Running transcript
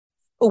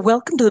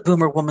Welcome to the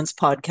Boomer Woman's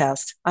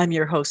Podcast. I'm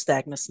your host,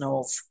 Agnes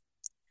Knowles.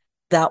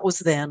 That was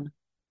then,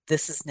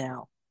 this is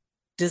now.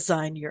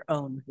 Design your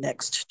own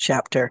next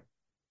chapter.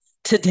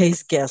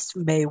 Today's guest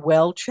may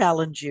well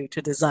challenge you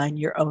to design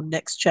your own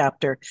next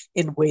chapter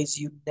in ways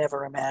you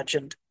never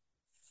imagined.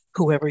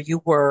 Whoever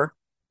you were,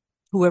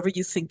 whoever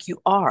you think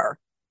you are,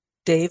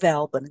 Dave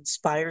Albin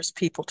inspires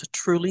people to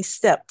truly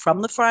step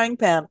from the frying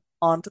pan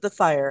onto the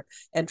fire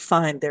and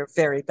find their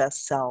very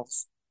best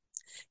selves.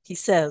 He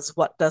says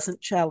what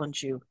doesn't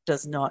challenge you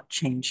does not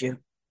change you.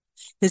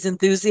 His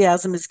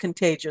enthusiasm is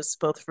contagious,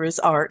 both for his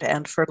art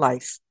and for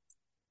life.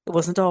 It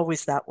wasn't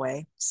always that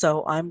way,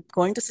 so I'm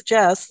going to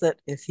suggest that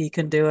if he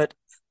can do it,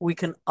 we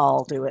can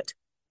all do it.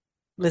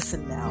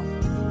 Listen now.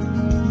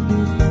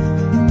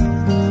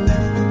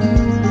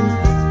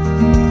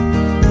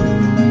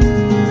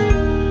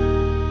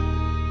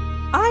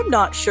 I'm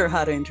not sure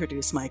how to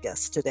introduce my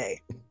guest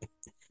today.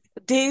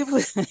 Dave,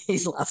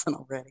 he's laughing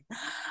already.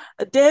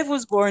 Dave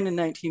was born in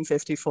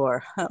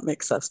 1954. That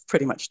makes us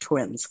pretty much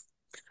twins.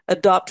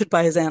 Adopted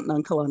by his aunt and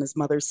uncle on his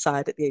mother's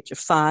side at the age of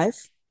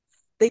 5.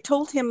 They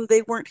told him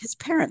they weren't his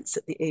parents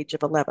at the age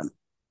of 11.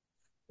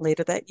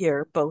 Later that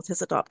year, both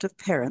his adoptive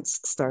parents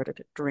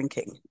started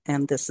drinking,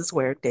 and this is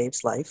where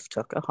Dave's life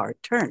took a hard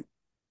turn.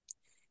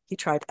 He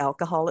tried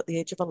alcohol at the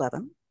age of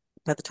 11.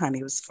 By the time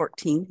he was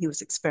 14, he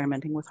was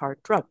experimenting with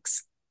hard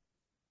drugs.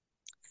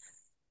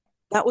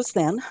 That was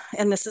then,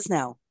 and this is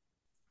now.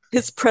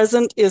 His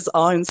present is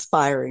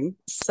awe-inspiring,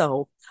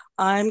 so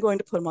I'm going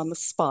to put him on the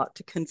spot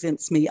to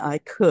convince me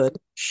I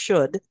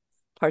should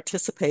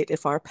participate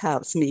if our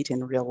paths meet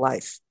in real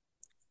life.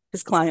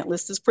 His client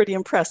list is pretty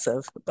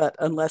impressive, but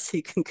unless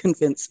he can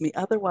convince me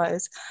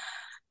otherwise,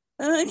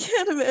 I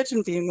can't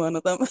imagine being one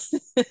of them.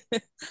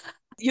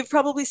 You've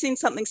probably seen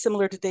something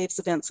similar to Dave's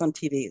events on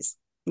TVs.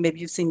 Maybe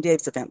you've seen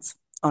Dave's events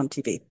on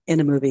TV, in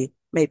a movie,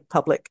 made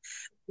public,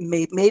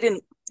 maybe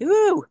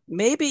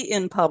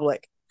in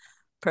public.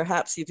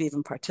 Perhaps you've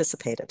even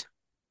participated.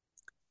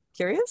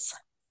 Curious?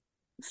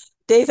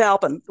 Dave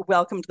Albin,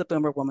 welcome to the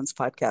Boomer Woman's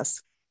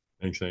Podcast.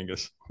 Thanks,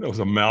 Angus. That was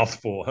a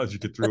mouthful. How'd you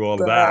get through all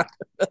of that?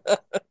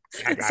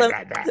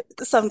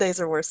 Some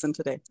days are worse than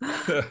today.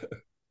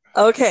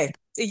 Okay.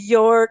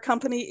 Your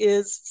company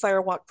is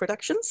Firewalk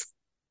Productions.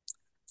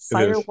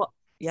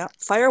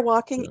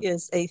 Firewalking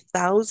is a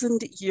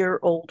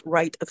 1,000-year-old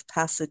rite of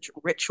passage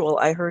ritual.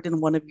 I heard in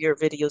one of your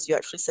videos you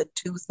actually said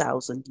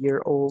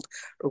 2,000-year-old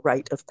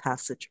rite of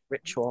passage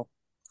ritual.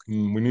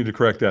 We need to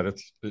correct that.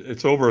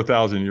 It's over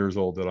 1,000 years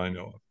old that I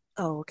know of.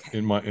 Oh, okay.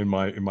 In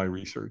my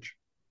research,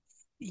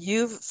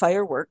 you've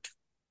fireworked.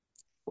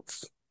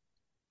 Oops.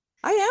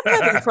 I am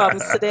having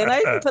problems today, and I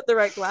even put the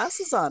right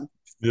glasses on.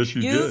 Yes,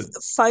 you've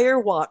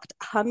firewalked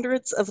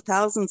hundreds of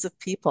thousands of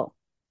people.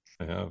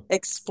 I have.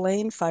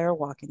 Explain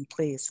firewalking,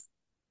 please.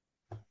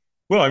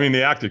 Well, I mean,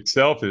 the act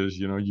itself is,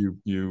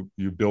 you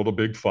build a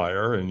big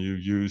fire and you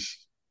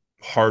use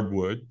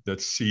hardwood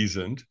that's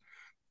seasoned,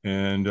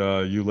 and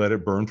you let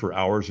it burn for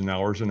hours and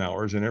hours and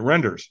hours, and it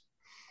renders.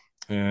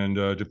 And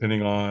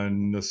depending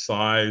on the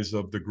size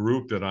of the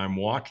group that I'm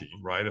walking,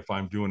 right? If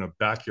I'm doing a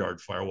backyard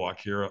firewalk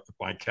here at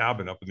my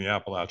cabin up in the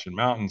Appalachian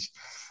Mountains,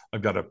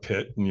 I've got a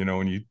pit, and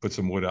you put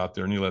some wood out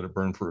there and you let it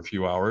burn for a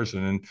few hours.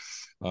 And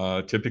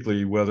then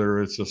typically,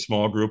 whether it's a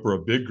small group or a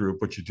big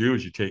group, what you do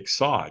is you take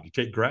sod, you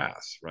take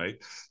grass, right?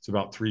 It's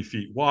about 3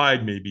 feet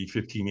wide, maybe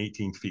 15,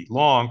 18 feet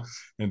long.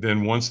 And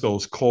then once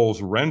those coals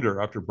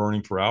render after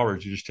burning for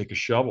hours, you just take a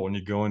shovel and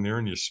you go in there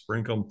and you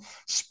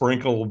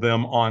sprinkle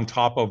them on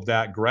top of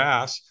that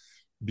grass,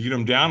 beat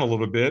them down a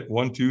little bit,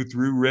 1, 2,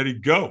 3, ready,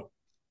 go.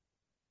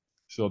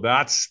 So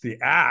that's the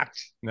act.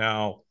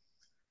 Now,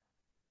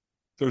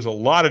 there's a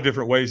lot of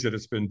different ways that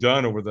it's been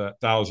done over that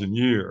 1,000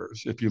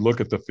 years. If you look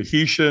at the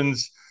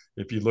Phoenicians,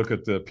 if you look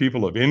at the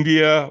people of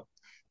India,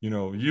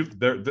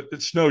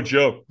 it's no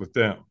joke with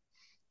them.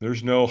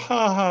 There's no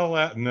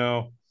Latin.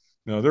 No,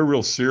 they're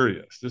real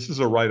serious. This is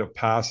a rite of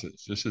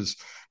passage. This is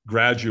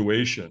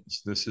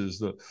graduations. This is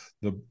the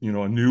a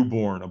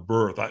newborn, a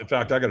birth. In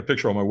fact, I got a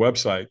picture on my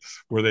website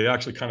where they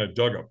actually kind of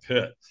dug a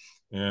pit.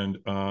 And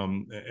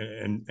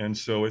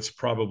so it's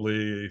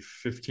probably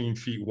 15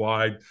 feet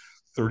wide,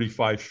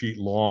 35 feet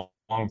long,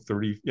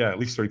 at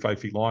least 35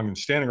 feet long. And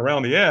standing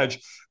around the edge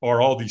are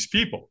all these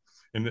people.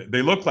 And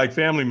they look like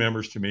family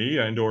members to me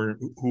or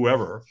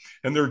whoever.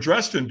 And they're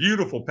dressed in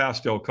beautiful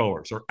pastel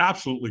colors. They're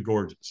absolutely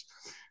gorgeous.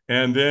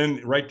 And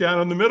then right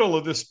down in the middle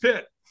of this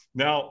pit.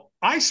 Now,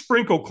 I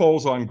sprinkle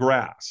coals on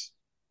grass.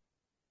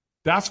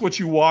 That's what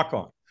you walk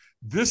on.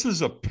 This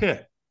is a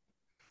pit.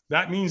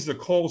 That means the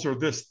coals are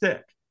this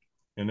thick.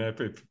 And if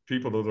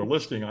people that are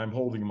listening, I'm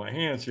holding my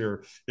hands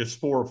here, it's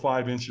 4 or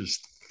 5 inches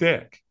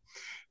thick.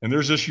 And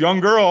there's this young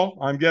girl,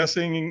 I'm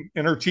guessing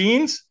in her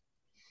teens,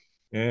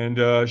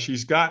 and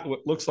she's got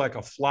what looks like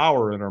a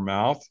flower in her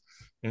mouth,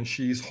 and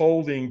she's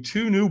holding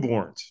 2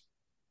 newborns.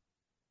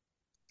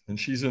 And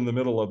she's in the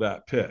middle of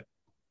that pit.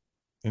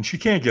 And she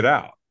can't get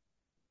out.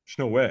 There's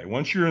no way.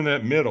 Once you're in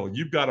that middle,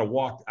 you've got to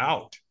walk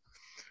out.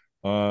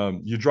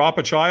 You drop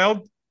a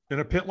child in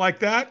a pit like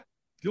that,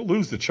 you'll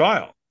lose the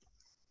child.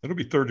 It'll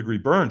be third-degree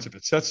burns if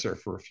it sits there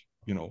for,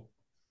 you know,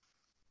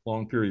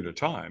 long period of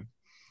time.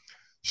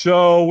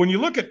 So when you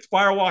look at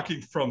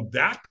firewalking from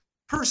that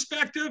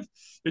perspective,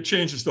 it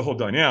changes the whole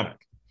dynamic.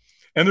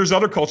 And there's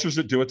other cultures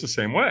that do it the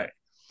same way.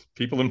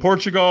 People in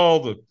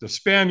Portugal, the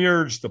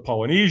Spaniards, the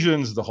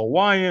Polynesians, the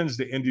Hawaiians,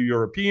 the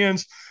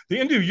Indo-Europeans. The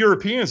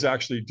Indo-Europeans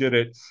actually did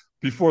it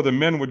before the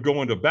men would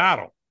go into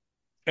battle.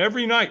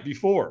 Every night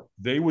before,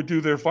 they would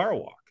do their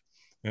firewalk.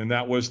 And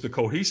that was the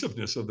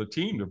cohesiveness of the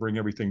team to bring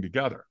everything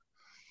together.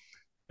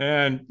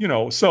 And, you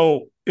know,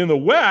 so in the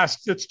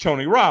West, it's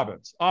Tony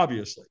Robbins,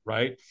 obviously,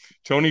 right?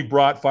 Tony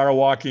brought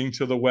firewalking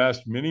to the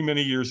West many,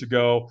 many years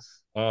ago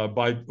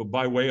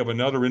by way of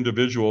another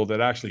individual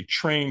that actually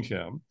trained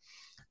him.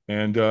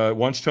 And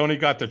once Tony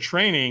got the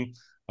training,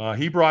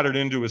 he brought it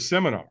into his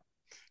seminar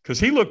because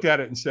he looked at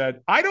it and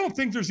said, I don't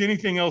think there's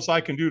anything else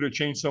I can do to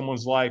change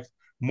someone's life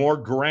more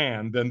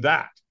grand than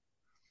that.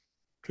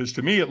 Because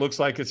to me, it looks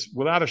like it's,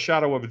 without a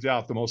shadow of a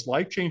doubt, the most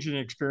life-changing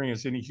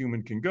experience any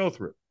human can go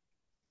through.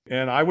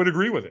 And I would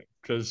agree with it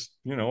because,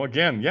 you know,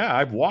 again, yeah,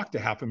 I've walked to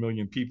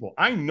 500,000 people.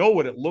 I know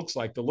what it looks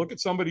like to look at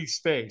somebody's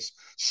face,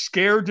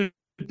 scared to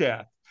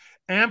death,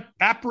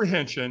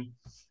 apprehension,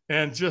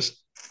 and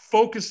just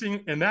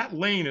focusing. And that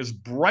lane is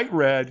bright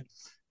red.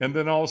 And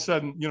then all of a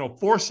sudden, you know,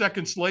 4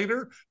 seconds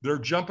later, they're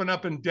jumping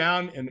up and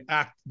down and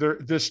they're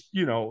this,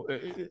 you know,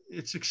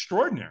 it's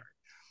extraordinary.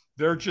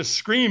 They're just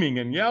screaming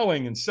and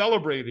yelling and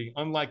celebrating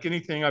unlike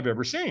anything I've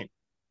ever seen.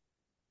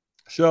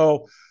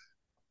 So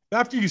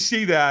after you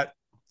see that,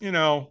 you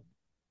know,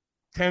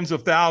 tens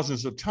of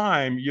thousands of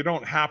times, you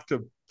don't have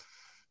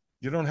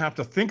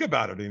to think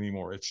about it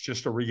anymore. It's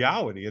just a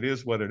reality. It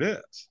is what it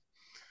is.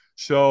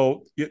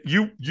 So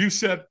you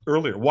said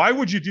earlier, why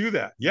would you do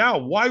that? Yeah,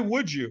 why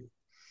would you?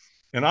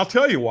 And I'll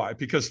tell you why.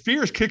 Because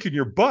fear is kicking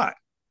your butt.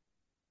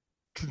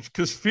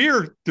 Because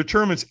fear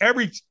determines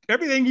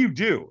everything you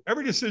do.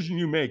 Every decision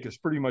you make is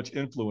pretty much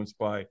influenced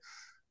by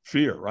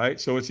fear, right?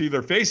 So it's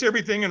either face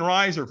everything and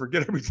rise or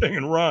forget everything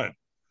and run.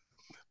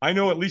 I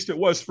know at least it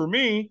was for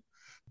me.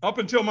 Up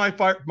until my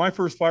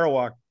first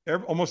firewalk,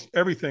 almost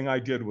everything I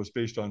did was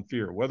based on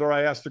fear. Whether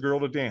I asked the girl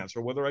to dance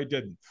or whether I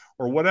didn't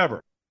or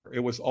whatever, it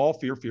was all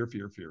fear, fear,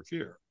 fear, fear,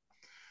 fear.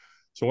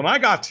 So when I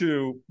got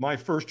to my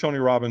first Tony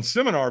Robbins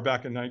seminar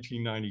back in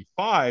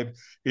 1995,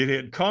 it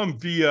had come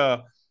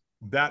via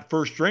that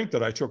first drink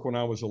that I took when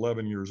I was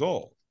 11 years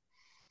old,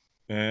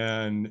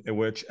 and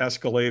which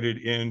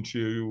escalated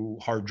into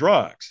hard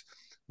drugs,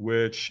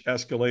 which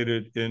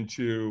escalated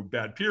into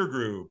bad peer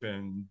group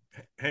and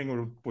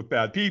hanging with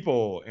bad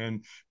people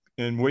and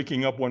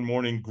waking up one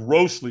morning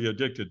grossly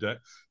addicted to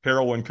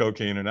heroin,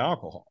 cocaine, and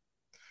alcohol.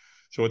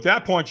 So at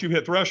that point, you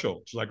hit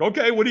thresholds. It's like,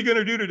 okay, what are you going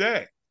to do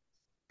today?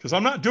 Because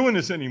I'm not doing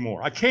this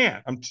anymore. I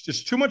can't. I'm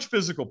just too much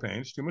physical pain.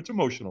 It's too much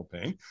emotional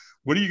pain.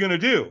 What are you going to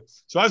do?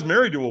 So I was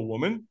married to a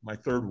woman, my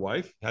third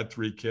wife, had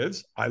 3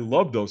 kids. I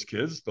loved those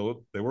kids,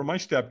 though they were my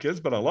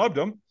stepkids, but I loved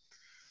them.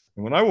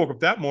 And when I woke up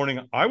that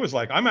morning, I was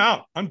like, I'm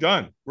out. I'm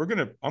done. I'm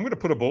going to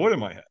put a bullet in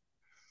my head.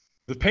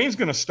 The pain's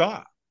going to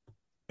stop.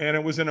 And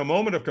it was in a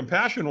moment of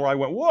compassion where I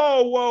went,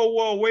 whoa, whoa,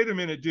 whoa, wait a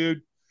minute,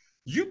 dude.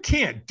 You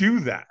can't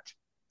do that.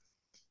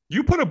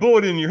 You put a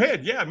bullet in your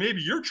head. Yeah,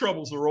 maybe your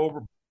troubles are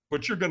over,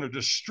 but you're going to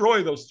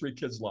destroy those 3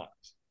 kids'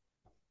 lives.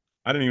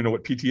 I didn't even know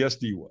what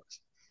PTSD was.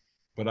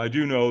 But I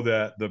do know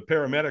that the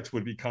paramedics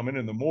would be coming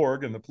in the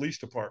morgue and the police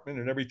department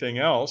and everything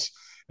else.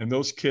 And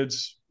those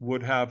kids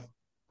would have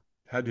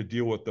had to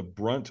deal with the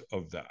brunt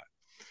of that.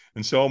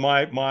 And so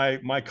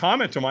my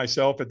comment to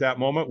myself at that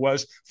moment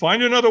was,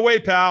 find another way,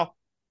 pal.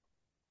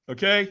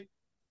 Okay?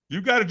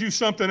 You got to do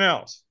something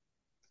else.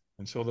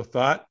 And so the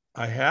thought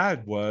I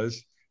had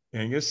was,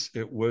 Angus,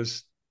 it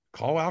was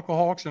call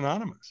Alcoholics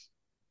Anonymous.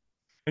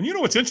 And you know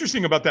what's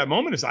interesting about that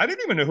moment is I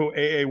didn't even know who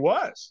AA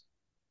was.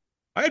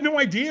 I had no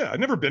idea. I'd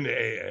never been to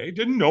AA,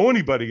 didn't know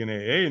anybody in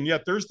AA. And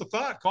yet there's the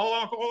thought, call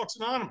Alcoholics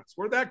Anonymous.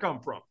 Where'd that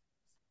come from?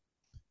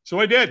 So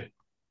I did.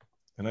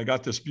 And I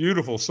got this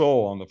beautiful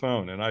soul on the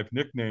phone, and I've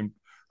nicknamed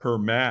her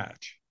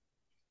Madge.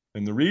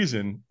 And the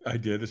reason I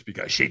did is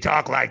because she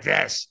talked like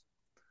this,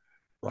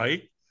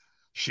 right?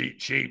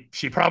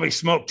 She probably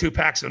smoked 2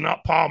 packs of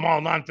Pall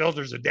Mall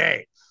non-filters a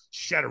day.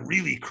 She had a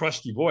really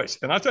crusty voice.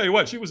 And I'll tell you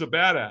what, she was a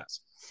badass.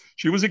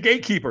 She was a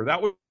gatekeeper.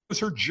 That was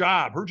her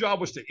job. Her job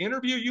was to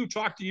interview you,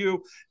 talk to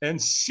you,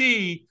 and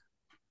see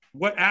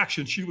what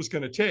action she was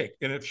going to take.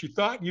 And if she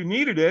thought you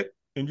needed it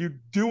and you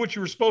do what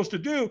you were supposed to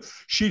do,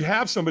 she'd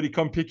have somebody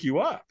come pick you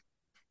up.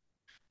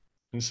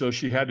 And so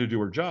she had to do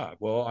her job.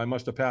 Well, I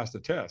must have passed the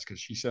test because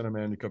she sent a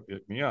man to come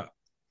pick me up.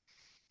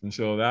 And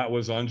so that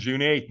was on June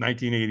 8th,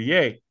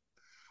 1988.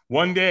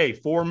 One day,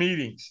 4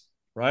 meetings,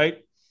 right?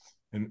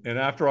 And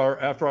after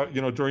our,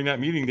 you know, during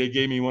that meeting, they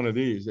gave me one of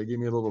these. They gave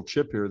me a little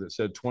chip here that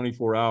said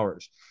 24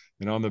 hours.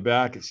 And on the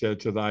back, it said,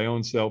 to thy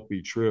own self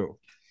be true.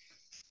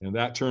 And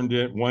that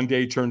one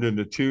day turned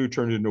into 2,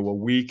 turned into a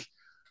week,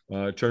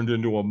 turned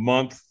into a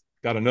month,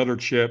 got another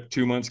chip,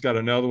 2 months, got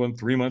another one,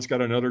 3 months,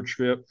 got another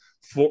chip,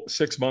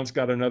 6 months,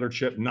 got another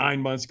chip,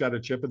 9 months, got a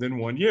chip, and then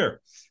 1 year.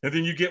 And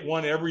then you get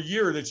one every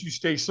year that you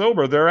stay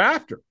sober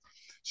thereafter.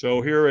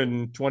 So here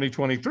in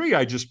 2023,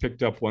 I just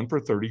picked up one for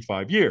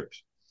 35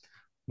 years.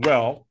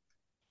 Well,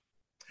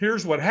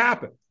 here's what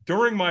happened.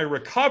 During my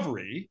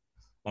recovery,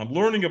 I'm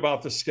learning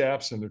about the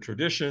steps and the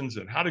traditions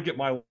and how to get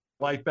my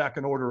life back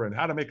in order and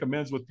how to make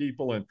amends with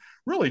people and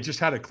really just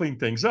how to clean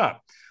things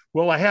up.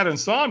 Well, I had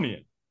insomnia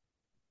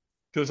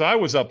because I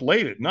was up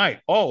late at night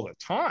all the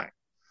time.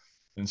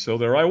 And so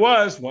there I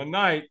was one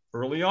night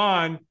early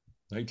on,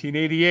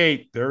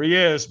 1988. There he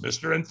is,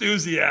 Mr.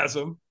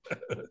 Enthusiasm.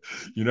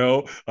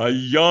 A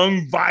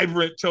young,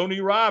 vibrant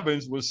Tony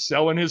Robbins was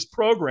selling his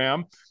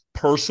program,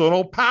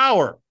 Personal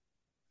Power.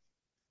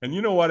 And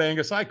you know what,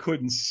 Angus? I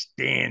couldn't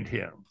stand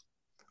him.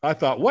 I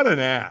thought, what an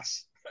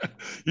ass.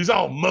 He's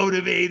all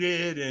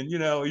motivated and,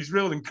 he's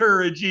real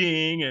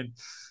encouraging.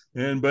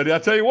 But I'll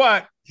tell you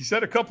what, he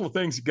said a couple of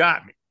things that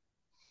got me.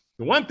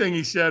 The one thing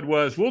he said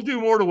was, we'll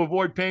do more to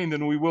avoid pain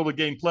than we will to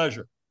gain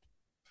pleasure.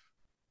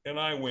 And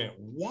I went,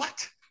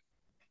 what?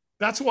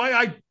 That's why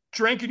I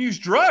drank and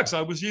used drugs.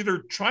 I was either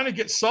trying to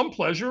get some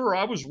pleasure or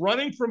I was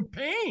running from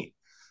pain.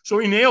 So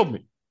he nailed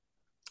me.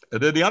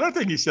 And then the other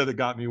thing he said that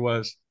got me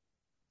was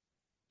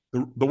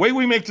the way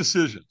we make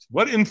decisions,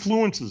 what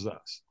influences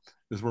us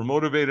is we're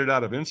motivated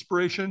out of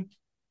inspiration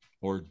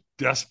or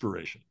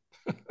desperation.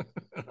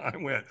 I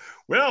went,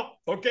 well,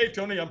 okay,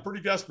 Tony, I'm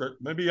pretty desperate.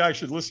 Maybe I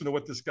should listen to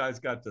what this guy's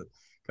got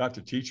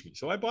to teach me.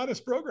 So I bought his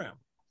program.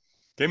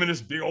 Came in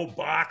this big old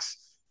box,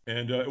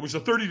 and it was a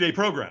 30-day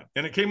program.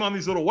 And it came on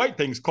these little white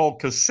things called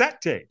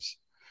cassette tapes.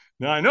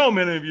 Now, I know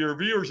many of your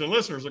viewers and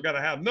listeners are going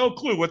to have no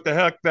clue what the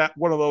heck that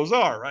one of those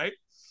are, right?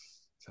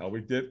 That's how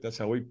we did. That's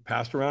how we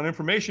passed around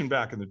information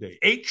back in the day.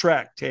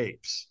 8-track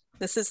tapes.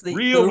 This is the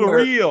reel to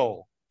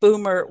reel.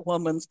 Boomer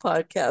Woman's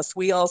podcast.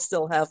 We all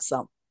still have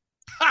some.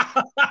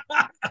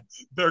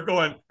 They're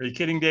going, are you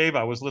kidding, Dave?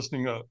 I was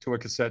listening to a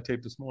cassette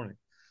tape this morning.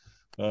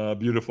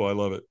 Beautiful. I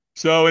love it.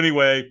 So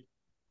anyway,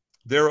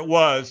 there it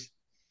was.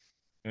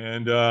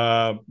 And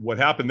what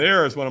happened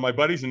there is one of my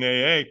buddies in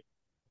AA,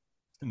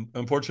 and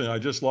unfortunately, I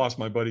just lost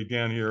my buddy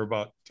Dan here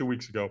about 2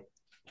 weeks ago.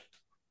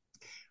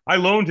 I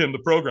loaned him the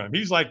program.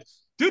 He's like,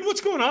 dude,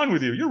 what's going on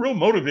with you? You're real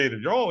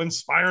motivated. You're all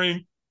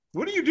inspiring.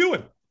 What are you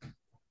doing?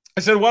 I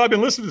said, well, I've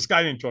been listening to this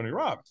guy named Tony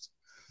Robbins.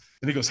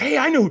 And he goes, hey,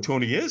 I know who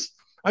Tony is.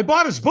 I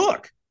bought his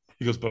book.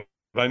 He goes, but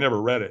I never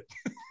read it.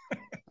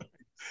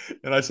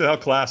 And I said, how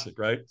classic,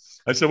 right?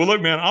 I said, well,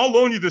 look, man, I'll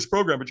loan you this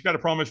program, but you got to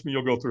promise me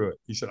you'll go through it.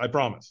 He said, I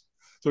promise.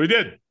 So he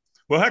did.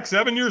 Well, heck,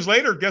 7 years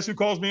later, guess who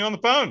calls me on the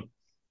phone?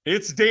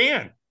 It's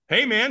Dan.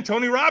 Hey, man,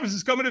 Tony Robbins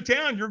is coming to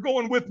town. You're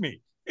going with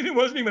me. And he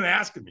wasn't even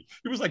asking me.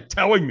 He was like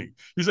telling me.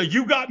 He's like,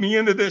 you got me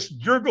into this.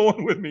 You're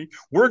going with me.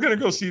 We're going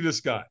to go see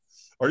this guy.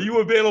 Are you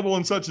available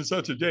on such and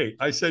such a date?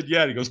 I said,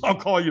 yeah. He goes, I'll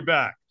call you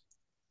back.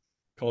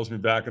 Calls me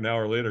back an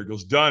hour later. He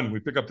goes, done. We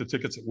pick up the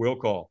tickets at will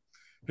call.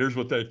 Here's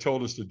what they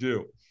told us to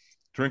do.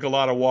 Drink a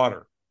lot of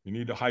water. You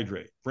need to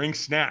hydrate. Bring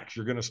snacks.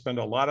 You're going to spend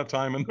a lot of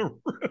time in the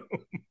room,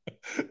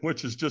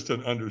 which is just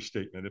an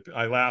understatement.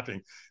 I'm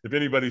laughing. If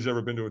anybody's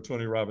ever been to a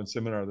Tony Robbins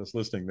seminar that's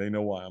listening, they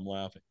know why I'm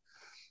laughing.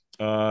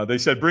 They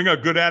said, bring a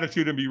good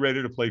attitude and be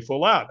ready to play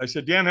full out. I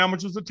said, Dan, how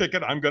much is the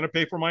ticket? I'm going to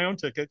pay for my own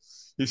ticket.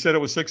 He said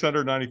it was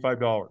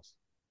 $695.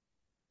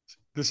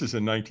 This is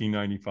in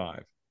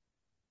 1995.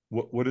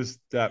 What is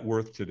that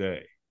worth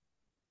today?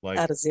 Like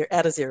at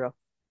a zero.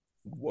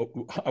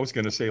 I was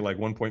going to say like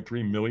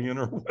 1.3 million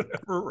or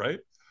whatever, right?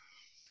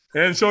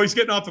 And so he's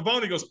getting off the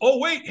phone. He goes, oh,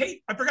 wait,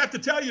 hey, I forgot to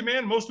tell you,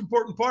 man, most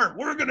important part.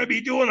 We're going to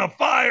be doing a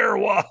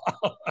firewalk.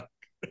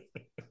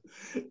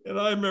 And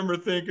I remember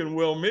thinking,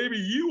 well, maybe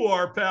you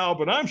are, pal,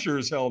 but I'm sure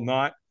as hell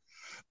not.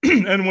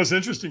 And what's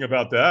interesting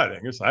about that,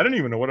 Angus, I didn't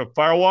even know what a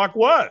firewalk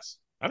was.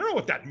 I don't know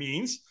what that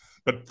means.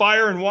 But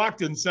fire and walk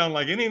didn't sound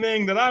like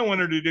anything that I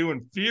wanted to do.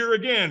 And fear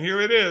again,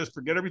 here it is.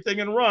 Forget everything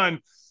and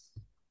run.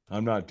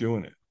 I'm not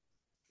doing it.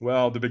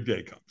 Well, the big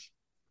day comes.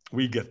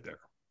 We get there.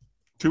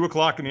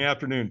 2:00 in the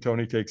afternoon,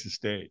 Tony takes the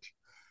stage.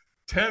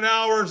 10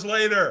 hours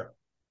later,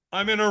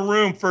 I'm in a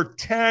room for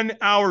 10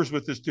 hours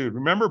with this dude.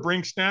 Remember,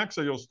 bring snacks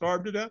or you'll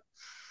starve to death?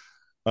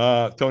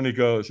 Tony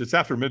goes, it's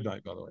after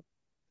midnight, by the way.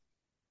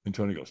 And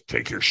Tony goes,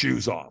 take your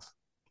shoes off.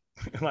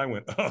 And I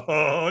went,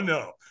 oh,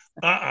 no.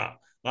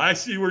 I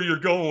see where you're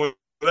going with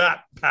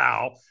that,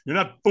 pal. You're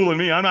not fooling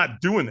me. I'm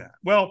not doing that.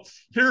 Well,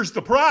 here's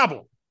the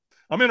problem.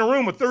 I'm in a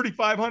room with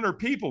 3,500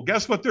 people.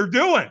 Guess what they're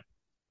doing?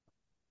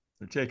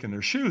 They're taking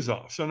their shoes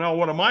off. So now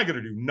what am I going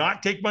to do?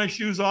 Not take my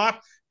shoes off?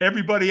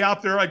 Everybody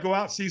out there, I go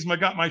out, sees I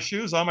got my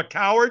shoes. I'm a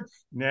coward.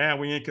 Nah,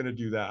 we ain't going to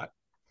do that.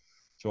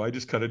 So I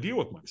just cut a deal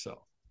with myself.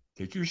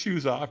 Take your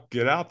shoes off,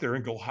 get out there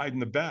and go hide in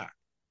the back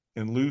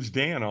and lose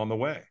Dan on the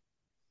way.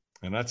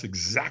 And that's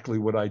exactly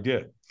what I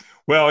did.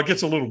 Well, it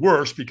gets a little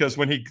worse because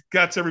when he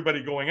gets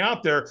everybody going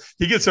out there,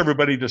 he gets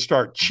everybody to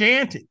start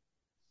chanting.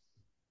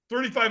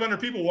 3,500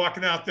 people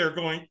walking out there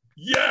going,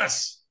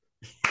 yes,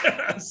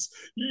 yes,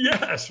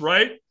 yes,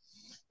 right?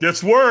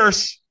 Gets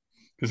worse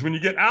because when you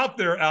get out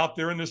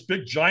there in this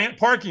big giant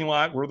parking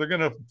lot where they're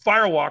going to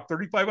firewalk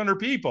 3,500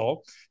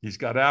 people, he's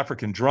got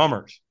African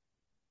drummers.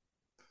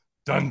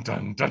 Dun,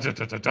 dun, dun, dun,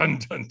 dun, dun,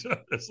 dun, dun.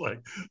 It's like,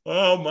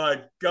 oh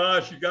my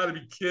gosh, you got to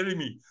be kidding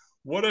me.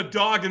 What a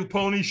dog and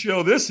pony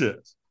show this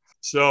is.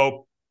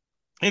 So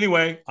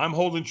anyway, I'm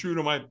holding true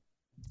to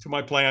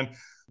my plan.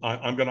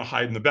 I'm going to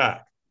hide in the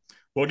back.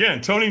 Well,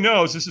 again, Tony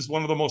knows this is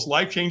one of the most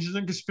life-changing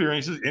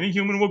experiences any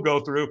human will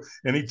go through,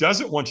 and he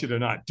doesn't want you to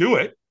not do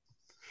it.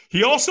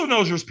 He also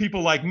knows there's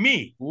people like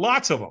me,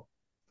 lots of them.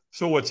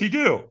 So what's he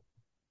do?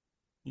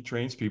 He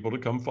trains people to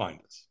come find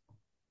us.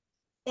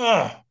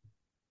 Ah,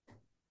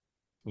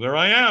 there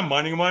I am,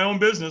 minding my own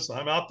business.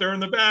 I'm out there in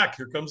the back.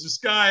 Here comes this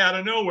guy out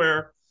of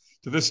nowhere.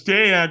 To this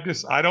day,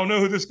 I don't know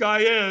who this guy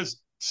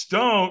is.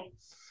 Don't.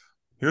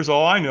 Here's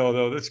all I know,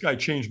 though. This guy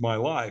changed my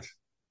life.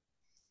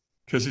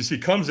 Because as he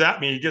comes at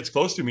me, he gets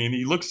close to me and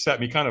he looks at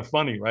me kind of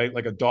funny, right?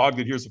 Like a dog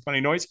that hears a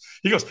funny noise.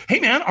 He goes, "Hey,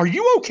 man, are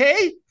you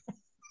okay?"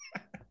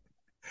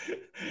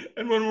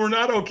 And when we're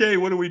not okay,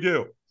 what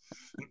do?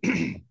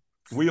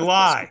 We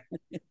lie.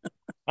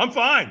 I'm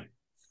fine.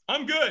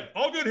 I'm good.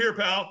 All good here,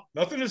 pal.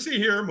 Nothing to see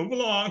here. Move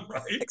along,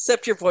 right?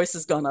 Except your voice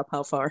has gone up.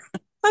 How far?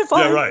 I'm Yeah,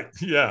 fine. right.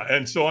 Yeah.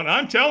 And so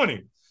I'm telling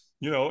him,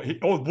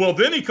 well,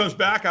 then he comes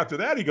back after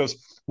that. He goes,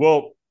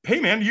 "Well, hey,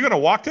 man, you going to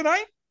walk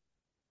tonight?"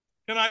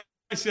 And I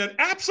said,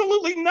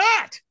 "Absolutely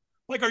not.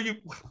 Like,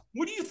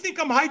 what do you think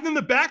I'm hiding in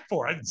the back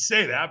for?" I didn't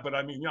say that, but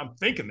I mean, I'm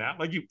thinking that.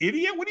 Like, you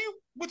idiot.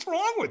 What's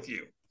wrong with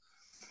you?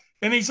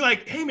 And he's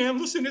like, "Hey, man,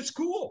 listen, it's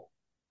cool.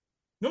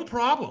 No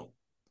problem.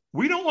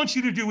 We don't want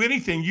you to do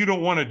anything you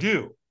don't want to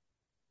do."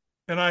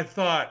 And I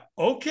thought,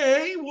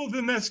 okay, well,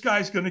 then this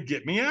guy's going to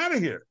get me out of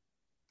here.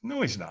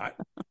 No, he's not.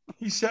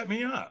 He set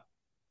me up.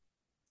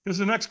 Because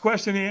the next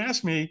question he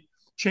asked me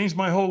changed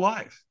my whole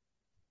life.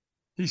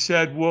 He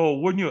said, "Well,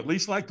 wouldn't you at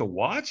least like to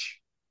watch?"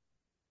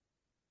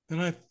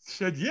 And I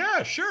said,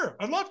 "Yeah, sure.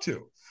 I'd love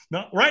to."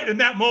 Now, right in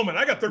that moment,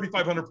 I got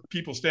 3,500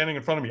 people standing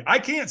in front of me. I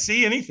can't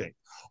see anything.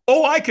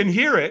 Oh, I can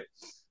hear it.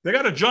 They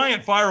got a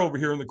giant fire over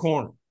here in the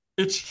corner.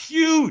 It's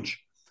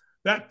huge.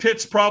 That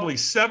pit's probably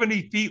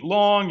 70 feet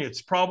long.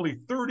 It's probably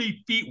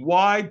 30 feet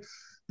wide.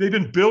 They've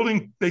been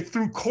building, they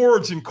threw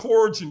cords and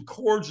cords and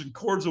cords and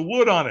cords of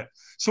wood on it.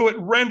 So it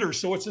renders.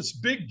 So it's this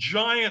big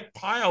giant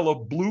pile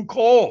of blue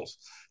coals.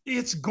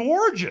 It's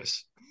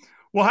gorgeous.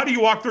 Well, how do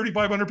you walk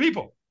 3,500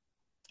 people?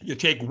 You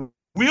take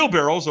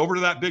wheelbarrows over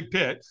to that big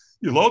pit.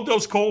 You load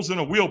those coals in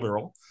a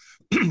wheelbarrow.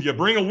 You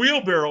bring a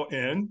wheelbarrow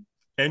in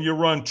and you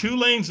run 2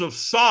 lanes of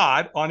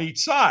sod on each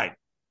side,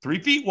 3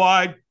 feet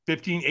wide,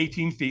 15,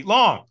 18 feet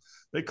long.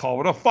 They call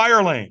it a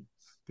fire lane.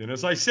 Then,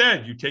 as I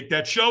said, you take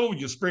that shovel,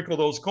 you sprinkle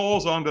those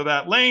coals onto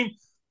that lane.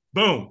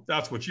 Boom,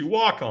 that's what you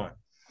walk on.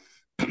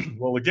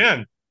 Well,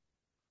 again,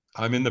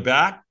 I'm in the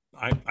back.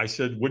 I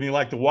said, "Wouldn't you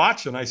like to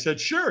watch?" And I said,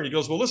 "Sure." He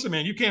goes, "Well, listen,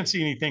 man, you can't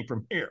see anything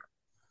from here."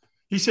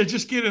 He said,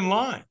 "Just get in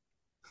line."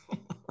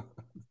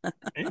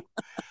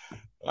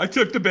 I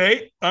took the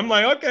bait. I'm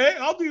like, "Okay,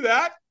 I'll do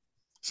that."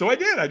 So I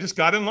did. I just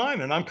got in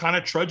line and I'm kind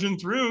of trudging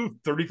through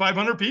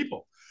 3,500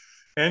 people.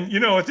 And,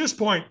 at this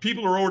point,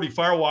 people are already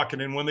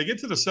firewalking. And when they get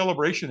to the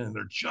celebration and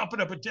they're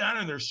jumping up and down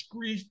and they're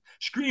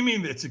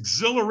screaming, it's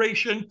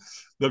exhilaration.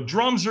 The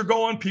drums are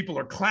going. People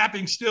are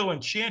clapping still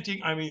and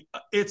chanting. I mean,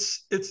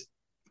 it's,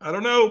 I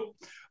don't know.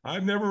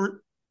 I've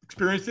never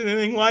experienced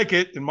anything like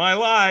it in my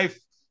life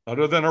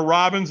other than a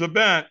Robbins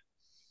event.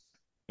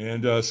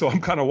 And so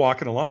I'm kind of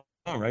walking along,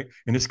 right?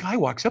 And this guy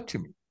walks up to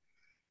me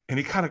and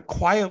he kind of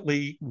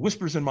quietly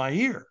whispers in my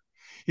ear.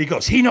 He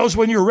goes, "He knows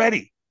when you're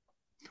ready.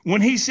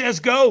 When he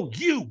says go,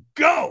 you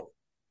go."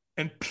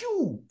 And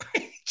pew,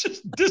 he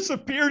just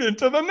disappeared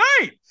into the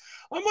night.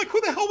 I'm like,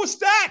 who the hell was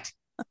that?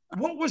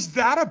 What was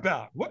that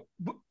about?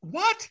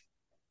 What?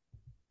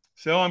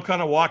 So I'm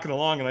kind of walking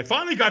along and I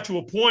finally got to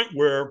a point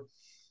where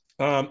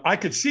I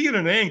could see it at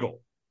an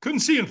angle. Couldn't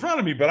see in front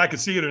of me, but I could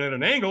see it at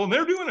an angle and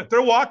they're doing it.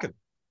 They're walking.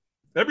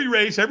 Every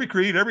race, every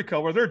creed, every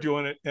color, they're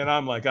doing it. And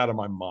I'm like out of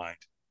my mind.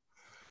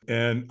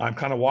 And I'm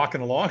kind of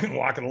walking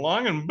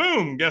along and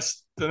boom,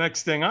 guess the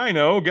next thing I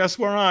know, guess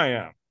where I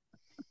am?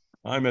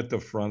 I'm at the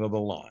front of the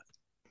line.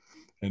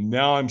 And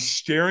now I'm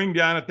staring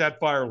down at that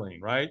fire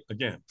lane, right?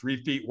 Again,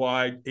 3 feet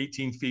wide,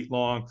 18 feet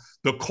long.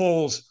 The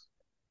coals,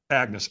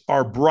 Agnes,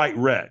 are bright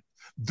red.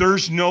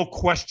 There's no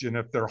question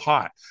if they're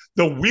hot.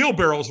 The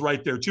wheelbarrow's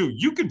right there too.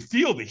 You can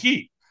feel the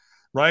heat,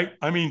 right?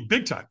 I mean,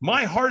 big time.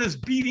 My heart is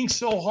beating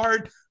so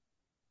hard,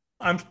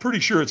 I'm pretty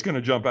sure it's going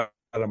to jump out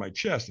of my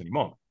chest any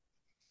moment.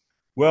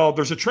 Well,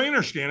 there's a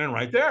trainer standing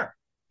right there.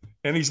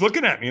 And he's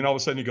looking at me, and all of a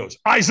sudden he goes,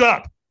 "Eyes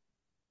up."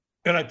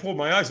 And I pulled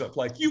my eyes up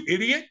like, "You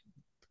idiot.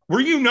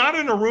 Were you not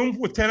in a room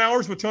with 10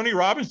 hours with Tony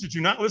Robbins? Did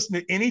you not listen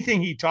to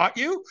anything he taught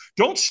you?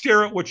 Don't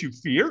stare at what you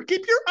fear.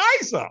 Keep your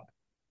eyes up."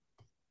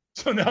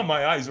 So now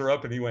my eyes are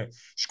up, and he went,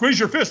 "Squeeze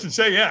your fist and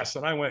say yes."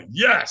 And I went,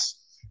 "Yes."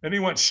 And he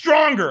went,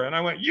 "Stronger." And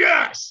I went,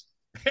 "Yes."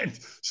 And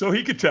so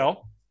he could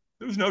tell.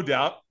 There was no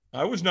doubt.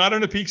 I was not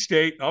in a peak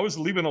state. I was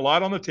leaving a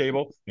lot on the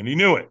table, and he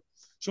knew it.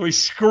 So he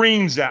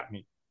screams at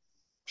me,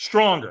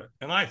 "Stronger."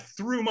 And I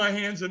threw my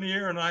hands in the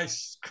air and I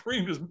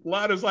screamed as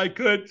loud as I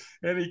could.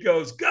 And he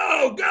goes,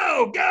 "Go,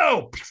 go,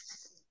 go."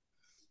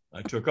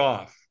 I took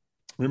off.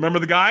 Remember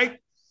the guy?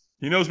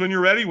 He knows when you're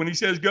ready. When he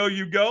says go,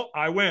 you go.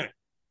 I went.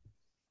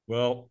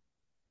 Well,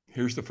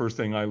 here's the first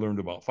thing I learned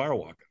about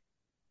firewalking.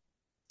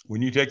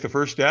 When you take the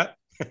first step,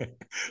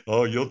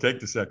 oh, you'll take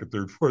the second,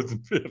 third, fourth,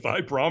 and fifth.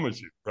 I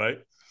promise you, right?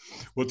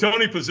 Well,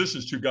 Tony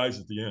positions two guys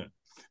at the end,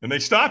 and they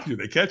stop you.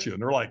 They catch you,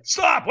 and they're like,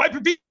 "Stop! Wipe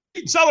your feet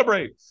and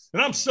celebrate."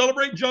 And I'm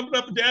celebrating, jumping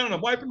up and down, and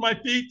I'm wiping my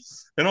feet.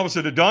 And all of a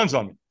sudden, it dawns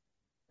on me: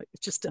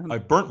 Just I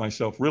burnt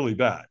myself really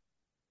bad.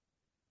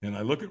 And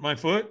I look at my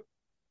foot,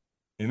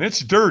 and it's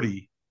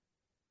dirty,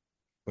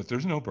 but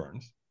there's no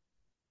burns.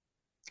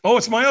 Oh,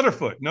 it's my other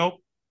foot. Nope,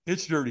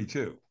 it's dirty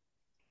too,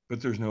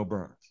 but there's no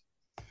burns.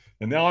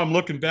 And now I'm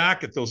looking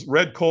back at those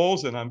red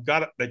coals, and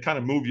they kind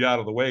of move you out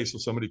of the way so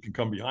somebody can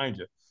come behind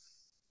you.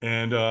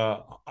 And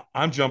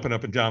I'm jumping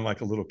up and down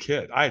like a little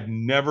kid. I had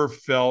never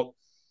felt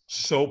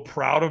so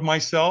proud of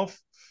myself,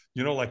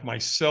 like my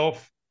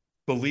self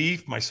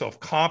belief, my self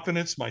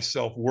confidence, my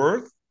self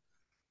worth.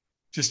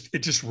 It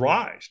just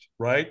rised,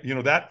 right?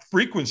 That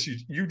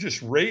frequency you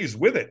just raised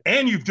with it.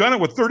 And you've done it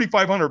with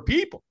 3,500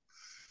 people.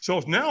 So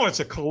now it's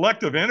a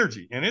collective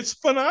energy, and it's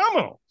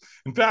phenomenal.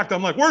 In fact,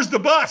 I'm like, where's the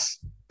bus?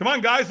 Come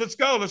on, guys, let's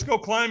go. Let's go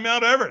climb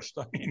Mount Everest.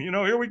 I mean,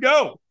 here we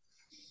go.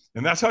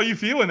 And that's how you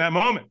feel in that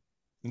moment.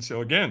 And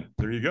so, again,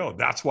 there you go.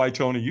 That's why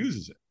Tony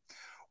uses it.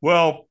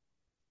 Well,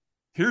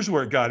 here's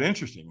where it got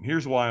interesting.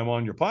 Here's why I'm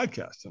on your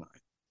podcast tonight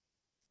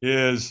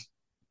is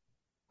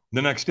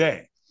the next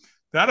day.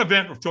 That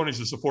event of Tony's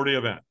is a 4-day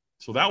event.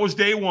 So that was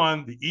day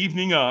one, the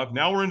evening of.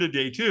 Now we're into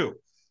day two.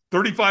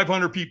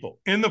 3,500 people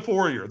in the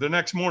foyer the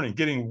next morning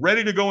getting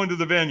ready to go into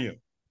the venue.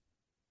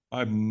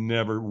 I've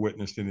never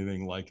witnessed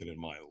anything like it in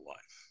my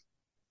life.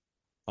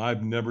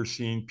 I've never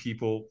seen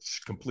people,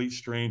 complete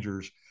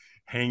strangers,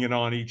 hanging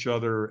on each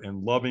other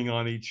and loving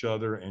on each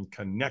other and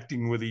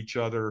connecting with each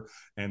other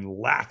and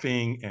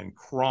laughing and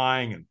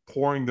crying and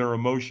pouring their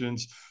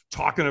emotions,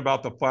 talking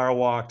about the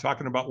Firewalk,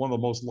 talking about one of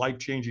the most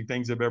life-changing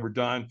things they've ever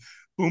done.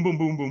 Boom, boom,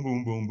 boom, boom,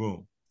 boom, boom,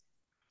 boom.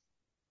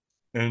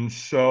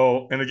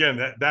 And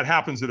again, that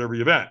happens at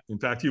every event. In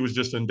fact, he was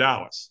just in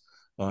Dallas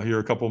here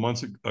a couple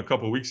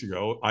of weeks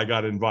ago. I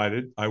got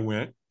invited. I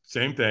went.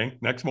 Same thing.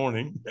 Next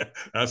morning.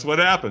 That's what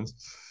happens.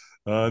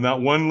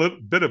 Not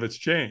one bit of it's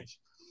changed.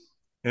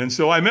 And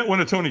so I met one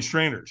of Tony's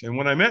trainers. And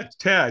when I met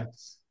Ted,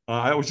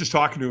 I was just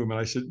talking to him, and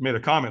I made a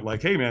comment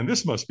like, "Hey, man,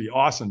 this must be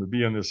awesome to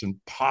be in this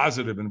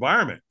positive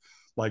environment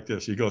like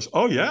this." He goes,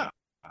 "Oh, yeah,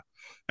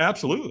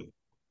 absolutely."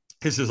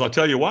 He says, "I'll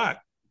tell you what.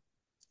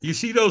 You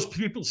see those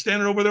people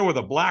standing over there with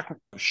the black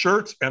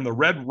shirts and the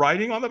red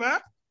writing on the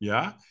back?"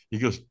 "Yeah." He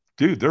goes,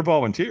 "Dude, they're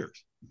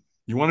volunteers.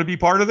 You want to be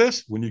part of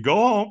this? When you go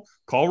home,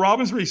 call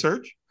Robbins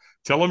Research,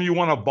 tell them you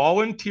want a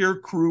volunteer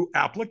crew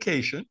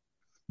application.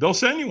 They'll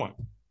send you one.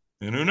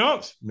 And who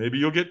knows? Maybe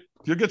you'll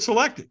get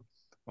selected."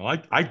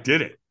 Well, I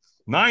did it.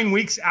 9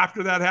 weeks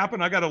after that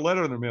happened, I got a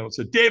letter in the mail. It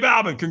said, "Dave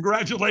Albin,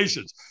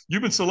 congratulations.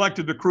 You've been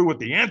selected to crew with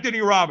the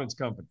Anthony Robbins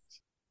Company."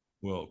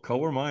 Well,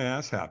 color my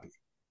ass happy.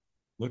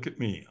 Look at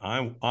me.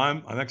 I'm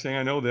the next thing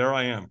I know, there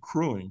I am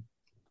crewing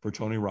for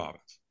Tony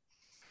Robbins.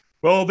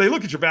 Well, they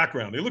look at your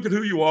background. They look at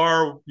who you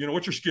are,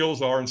 what your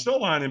skills are, and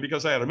so on. And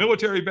because I had a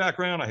military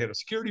background, I had a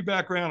security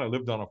background, I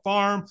lived on a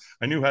farm,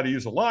 I knew how to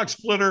use a log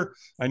splitter,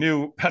 I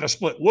knew how to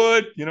split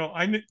wood,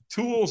 I knew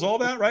tools, all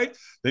that, right?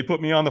 They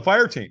put me on the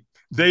fire team.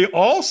 They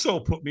also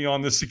put me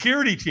on the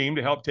security team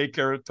to help take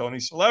care of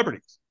Tony's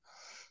celebrities.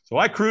 So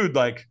I crewed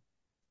like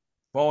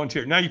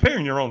volunteer. Now you pay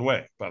in your own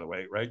way, by the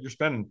way, right? You're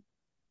spending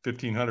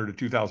 $1,500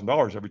 to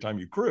 $2,000 every time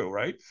you crew,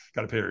 right?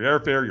 Got to pay your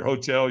airfare, your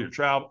hotel, your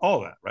travel,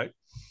 all that, right?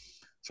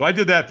 So I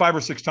did that 5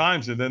 or 6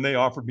 times, and then they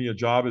offered me a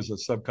job as a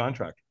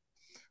subcontractor,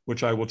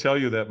 which I will tell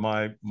you that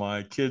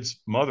my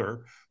kid's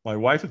mother, my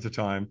wife at the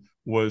time,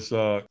 was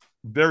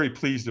very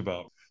pleased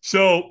about.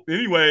 So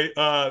anyway,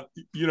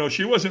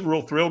 she wasn't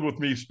real thrilled with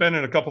me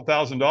spending a couple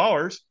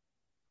 $1,000.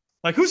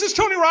 Like, who's this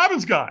Tony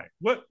Robbins guy?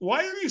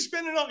 Why are you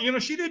spending all?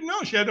 She didn't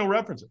know. She had no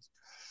references.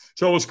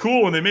 So it was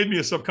cool when they made me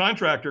a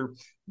subcontractor.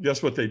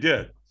 Guess what they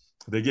did?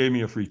 They gave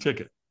me a free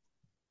ticket.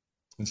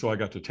 And so I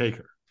got to take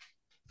her.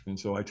 And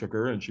so I took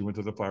her, and she went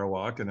to the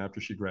Firewalk. And after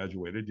she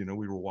graduated,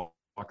 we were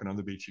walking on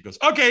the beach. She goes,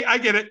 "Okay, I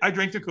get it. I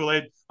drank the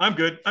Kool-Aid. I'm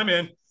good. I'm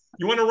in.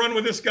 You want to run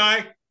with this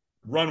guy?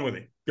 Run with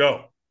him.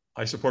 Go.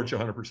 I support you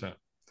 100%.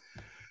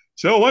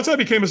 So once I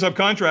became a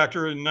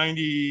subcontractor in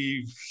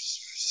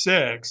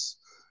 96,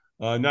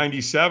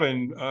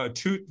 97,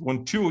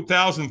 when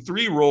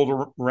 2003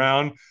 rolled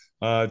around,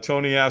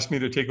 Tony asked me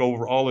to take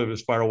over all of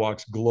his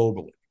Firewalks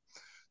globally.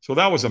 So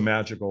that was a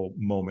magical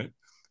moment.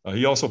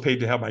 He also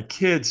paid to have my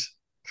kids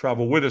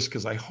travel with us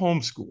because I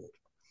homeschooled.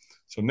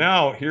 So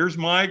now here's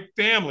my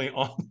family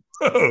on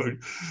the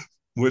road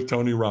with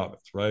Tony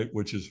Robbins, right?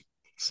 Which is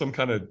some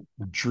kind of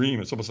dream.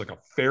 It's almost like a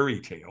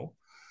fairy tale.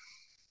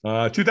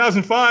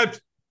 2005,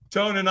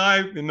 Tony and I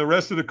and the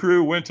rest of the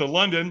crew went to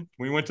London.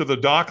 We went to the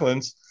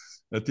Docklands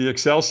at the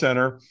Excel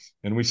Center,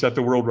 and we set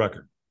the world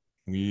record.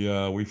 We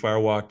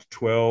firewalked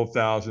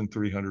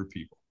 12,300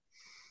 people.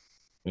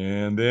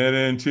 And then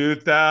in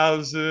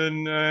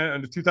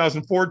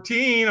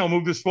 2014, I'll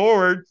move this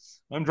forward.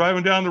 I'm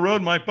driving down the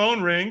road, my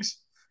phone rings.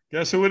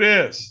 Guess who it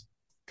is?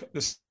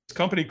 This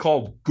company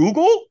called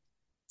Google.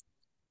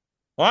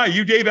 Hi,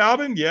 you Dave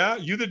Albin? Yeah.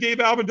 You the Dave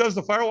Albin does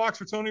the Firewalks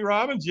for Tony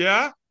Robbins?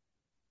 Yeah.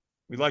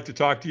 we'd like to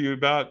talk to you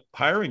about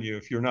hiring you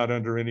if you're not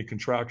under any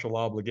contractual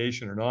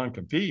obligation or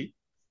non-compete.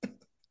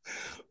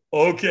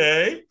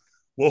 Okay.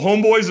 Well,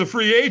 homeboy's a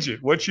free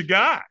agent. What you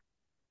got?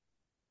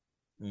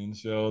 And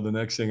so the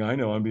next thing I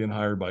know, I'm being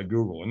hired by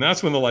Google. And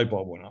that's when the light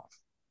bulb went off.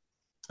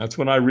 That's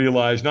when I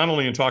realized, not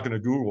only in talking to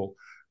Google,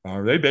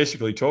 they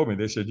basically told me,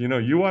 they said,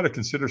 you ought to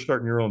consider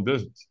starting your own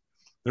business.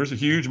 There's a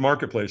huge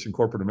marketplace in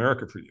corporate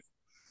America for you.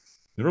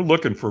 They're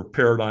looking for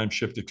paradigm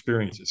shift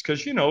experiences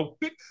because,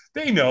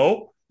 they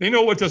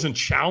know what doesn't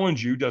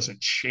challenge you, doesn't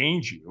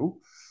change you.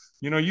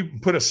 You can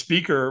put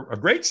a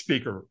great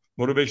speaker,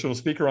 motivational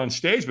speaker on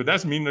stage, but that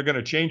doesn't mean they're going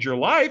to change your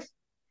life.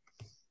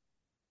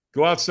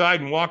 Go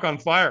outside and walk on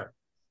fire.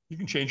 You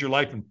can change your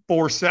life in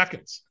 4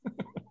 seconds.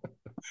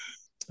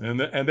 And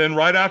then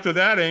right after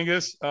that,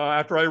 Angus,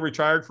 after I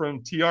retired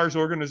from TR's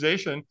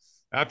organization,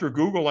 after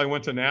Google, I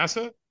went to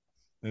NASA.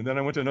 And then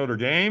I went to Notre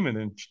Dame and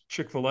then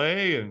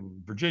Chick-fil-A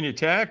and Virginia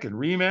Tech and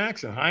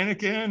Remax and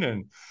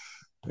Heineken.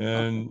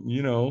 And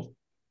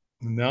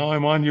now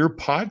I'm on your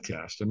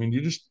podcast. I mean,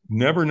 you just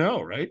never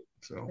know, right?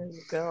 So there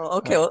you go.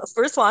 Okay. Well,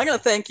 first of all, I'm going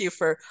to thank you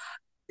for,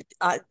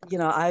 I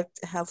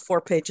have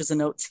 4 pages of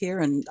notes here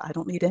and I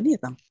don't need any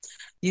of them.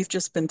 You've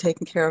just been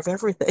taking care of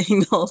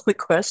everything, all the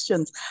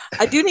questions.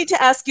 I do need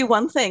to ask you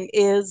one thing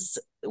is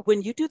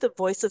when you do the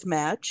voice of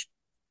Madge,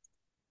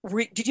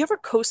 did you ever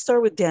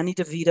co-star with Danny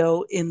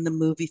DeVito in the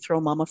movie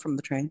Throw Mama from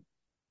the Train?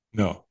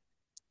 No.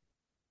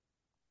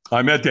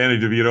 I met Danny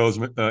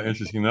DeVito,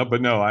 interesting enough,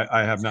 but no,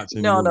 I have not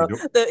seen the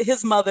movie. No.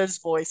 His mother's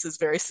voice is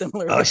very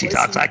similar. Oh, she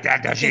talks like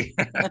that, does she?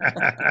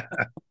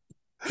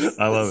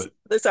 I love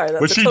it. Sorry,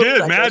 but she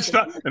did. Madge,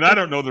 and I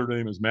don't know their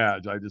name is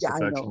Madge. I just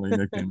affectionately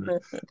nicknamed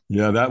her.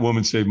 Yeah, that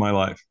woman saved my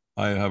life.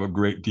 I have a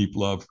great, deep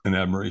love and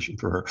admiration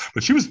for her.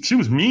 But she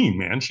was mean,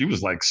 man. She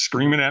was like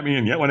screaming at me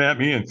and yelling at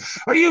me. And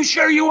are you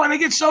sure you want to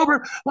get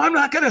sober? Well, I'm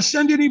not going to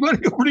send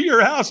anybody over to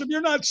your house if you're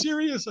not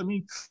serious. I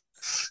mean,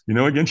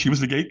 again, she was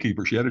the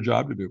gatekeeper. She had a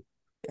job to do.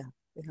 Yeah.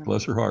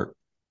 Bless her heart.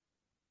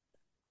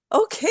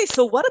 Okay,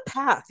 so what a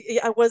path.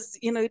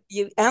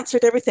 You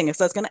answered everything.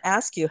 So I was going to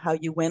ask you how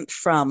you went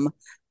from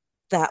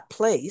that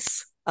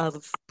place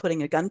of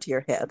putting a gun to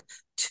your head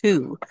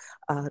to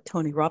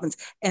Tony Robbins.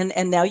 And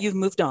now you've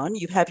moved on.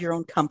 You have your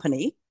own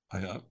company.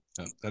 That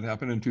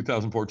happened in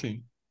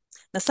 2014.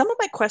 Now, some of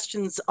my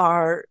questions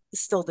are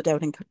still the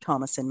doubting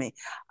Thomas in me,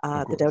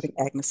 the doubting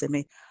Agnes in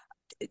me.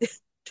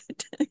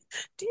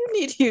 Do you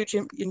need huge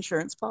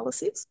insurance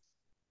policies?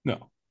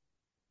 No.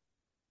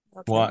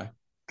 Okay. Why?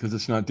 Because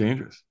it's not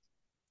dangerous.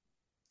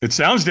 It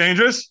sounds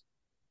dangerous.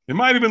 It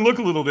might even look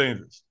a little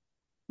dangerous.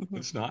 Mm-hmm.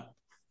 It's not.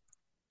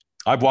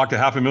 I've walked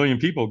 500,000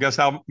 people. Guess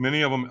how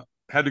many of them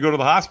had to go to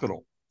the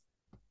hospital?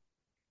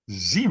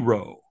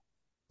 0.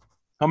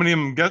 How many of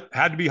them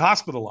had to be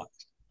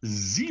hospitalized?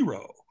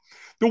 0.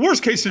 The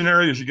worst case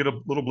scenario is you get a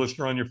little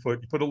blister on your foot.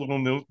 You put a little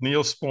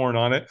Neosporin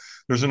on it.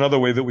 There's another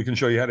way that we can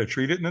show you how to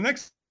treat it. And the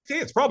next day,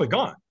 it's probably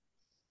gone.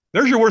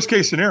 There's your worst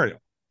case scenario.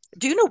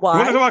 Do you know why? You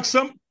want to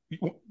talk about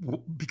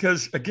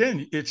because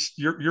again, it's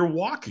you're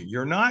walking.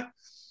 You're not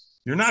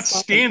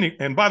standing.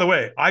 And by the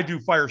way, I do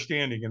fire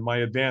standing in my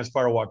advanced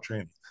firewalk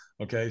training.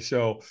 Okay,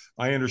 so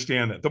I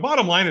understand that. The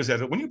bottom line is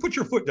that when you put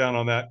your foot down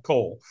on that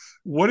coal,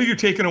 what are you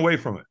taking away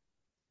from it?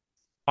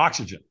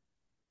 Oxygen.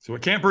 So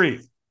it can't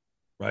breathe,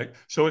 right?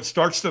 So it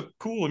starts to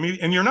cool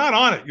immediately, and you're not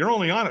on it. You're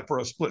only on it for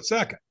a split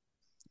second.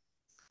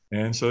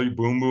 And so you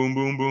boom, boom,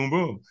 boom, boom,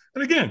 boom.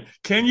 And again,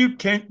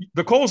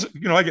 the coals,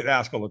 I get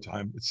asked all the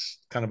time. It's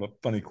kind of a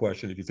funny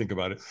question if you think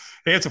about it.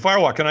 Hey, it's a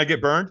firewalk. Can I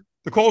get burned?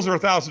 The coals are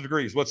 1,000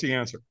 degrees. What's the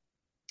answer?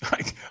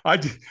 I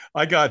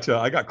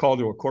got called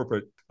to a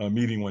corporate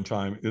meeting one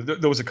time.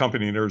 There was a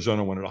company in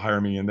Arizona wanted to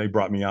hire me, and they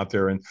brought me out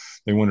there, and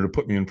they wanted to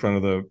put me in front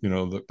of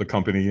the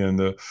company,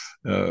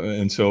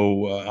 and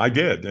so I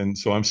did. And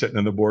so I'm sitting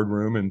in the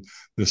boardroom, and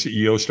the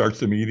CEO starts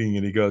the meeting,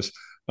 and he goes,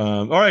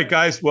 all right,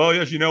 guys. Well,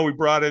 as you know, we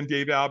brought in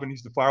Dave Albin.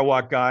 He's the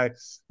Firewalk guy.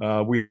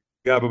 We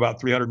have about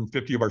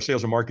 350 of our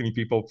sales and marketing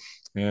people.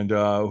 And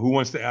who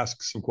wants to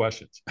ask some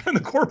questions? And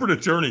the corporate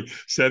attorney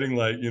sitting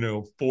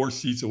 4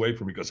 seats away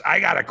from me goes, I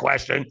got a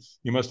question.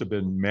 He must have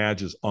been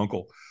Madge's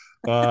uncle.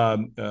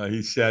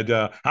 He said,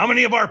 how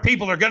many of our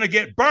people are going to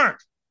get burnt?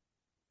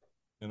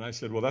 And I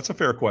said, well, that's a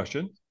fair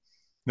question.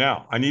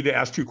 Now, I need to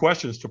ask 2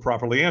 questions to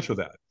properly answer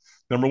that.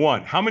 Number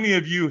 1, how many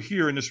of you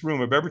here in this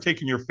room have ever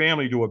taken your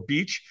family to a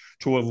beach,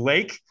 to a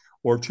lake,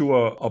 or to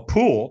a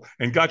pool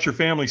and got your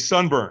family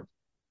sunburned?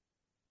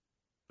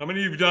 How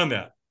many of you have done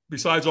that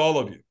besides all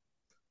of you?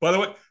 By the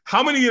way,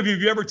 how many of you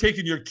have ever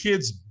taken your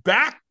kids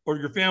back or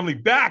your family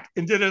back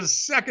and did it a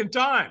second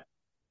time?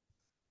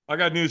 I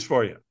got news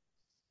for you.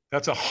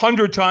 That's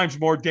 100 times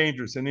more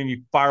dangerous than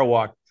any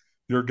firewalk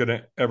you're going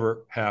to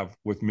ever have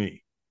with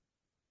me.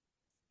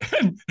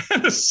 And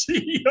the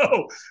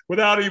CEO,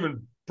 without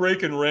even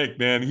breaking rank,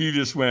 man, he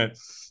just went,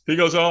 he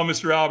goes, oh,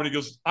 Mr. Albin, he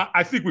goes,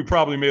 I think we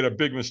probably made a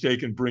big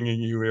mistake in bringing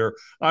you here.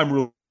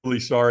 I'm really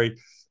sorry.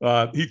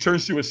 He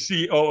turns to a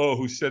COO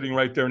who's sitting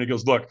right there, and he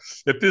goes, look,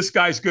 if this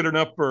guy's good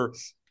enough for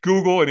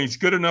Google and he's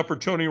good enough for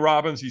Tony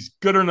Robbins, he's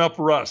good enough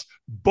for us.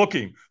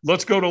 Booking.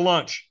 Let's go to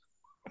lunch.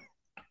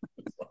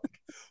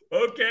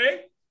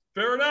 Okay,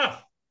 fair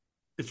enough.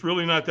 It's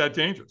really not that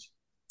dangerous.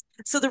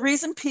 So the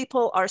reason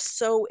people are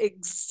so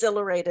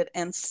exhilarated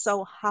and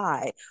so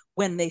high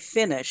when they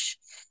finish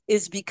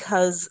is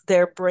because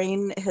their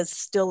brain has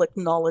still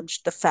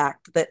acknowledged the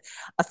fact that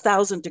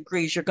 1,000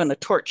 degrees you're going to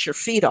torch your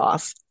feet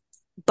off,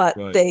 but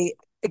Right. they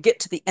get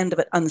to the end of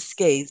it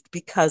unscathed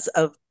because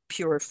of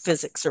pure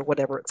physics or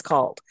whatever it's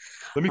called.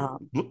 Let me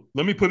Um,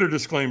 let me put a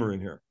disclaimer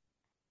in here.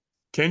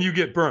 Can you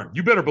get burned?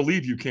 You better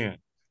believe you can.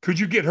 Could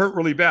you get hurt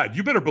really bad?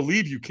 You better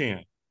believe you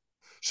can.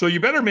 So you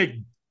better make yeah,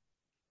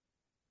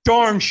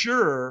 darn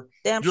sure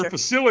damn your sure.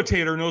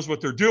 facilitator knows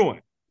what they're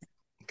doing.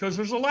 Because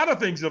there's a lot of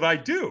things that I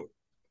do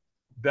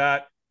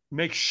that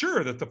make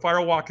sure that the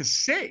firewalk is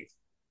safe.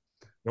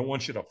 I don't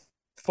want you to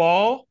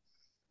fall.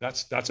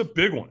 That's a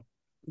big one.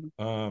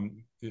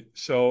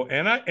 So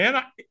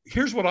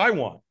here's what I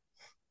want.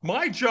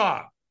 My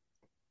job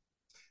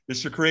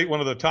is to create one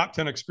of the top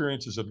 10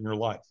 experiences of your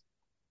life.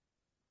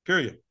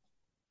 Period.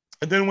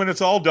 And then when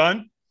it's all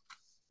done,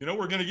 we're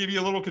going to give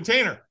you a little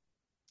container,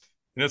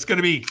 and it's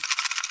going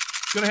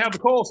to have the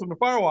codes from the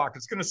firewalk.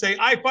 It's going to say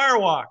I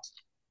firewalked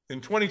in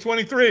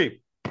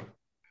 2023.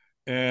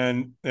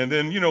 And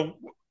then,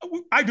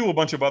 I do a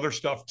bunch of other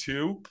stuff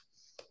too.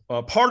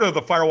 Part of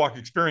the firewalk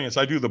experience,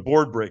 I do the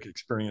board break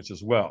experience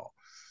as well.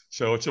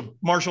 So it's a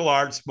martial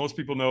arts. Most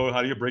people know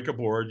how do you break a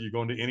board. You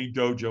go into any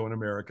dojo in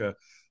America,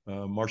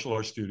 martial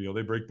arts studio.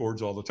 They break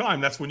boards all the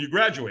time. That's when you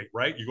graduate,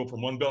 right? You go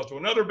from one belt to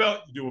another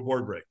belt, you do a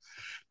board break.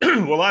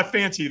 Well, I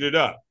fancied it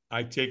up.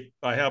 I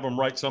have them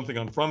write something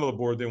on the front of the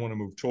board they want to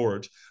move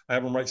towards. I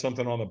have them write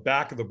something on the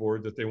back of the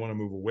board that they want to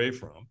move away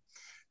from.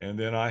 And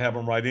then I have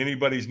them write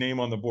anybody's name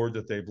on the board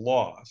that they've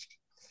lost.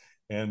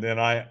 And then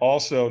I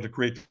also, to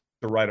create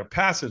the rite of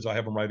passage, I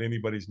have them write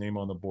anybody's name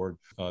on the board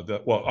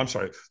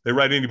they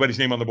write anybody's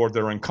name on the board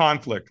they're in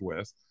conflict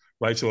with,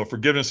 right? So a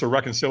forgiveness or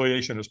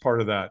reconciliation is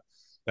part of that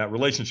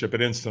relationship.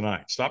 It ends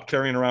tonight. Stop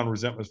carrying around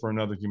resentment for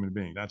another human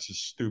being. That's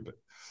just stupid.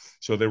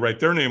 So they write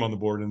their name on the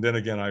board, and then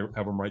again, I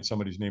have them write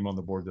somebody's name on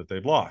the board that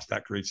they've lost.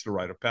 That creates the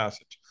rite of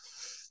passage.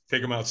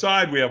 Take them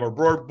outside. We have our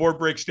board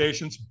break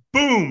stations.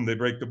 Boom, they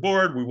break the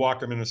board. We walk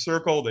them in a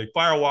circle. They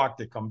firewalk.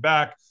 They come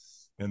back,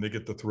 and they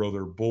get to throw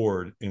their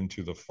board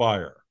into the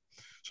fire.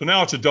 So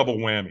now it's a double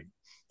whammy.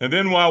 And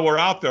then while we're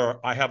out there,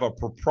 I have a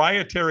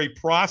proprietary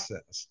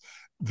process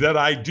that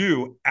I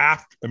do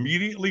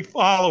immediately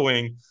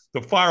following the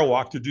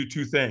firewalk to do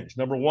two things.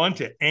 Number one,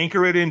 to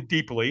anchor it in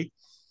deeply.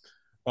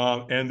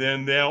 And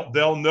then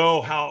they'll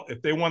know how,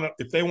 if they want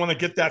to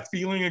get that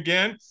feeling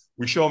again,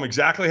 we show them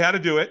exactly how to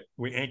do it.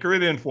 We anchor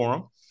it in for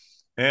them,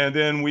 and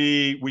then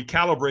we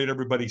calibrate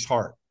everybody's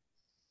heart.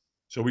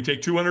 So we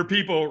take 200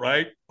 people,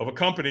 right, of a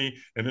company,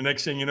 and the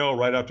next thing you know,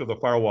 right after the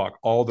firewalk,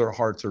 all their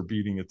hearts are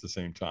beating at the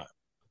same time.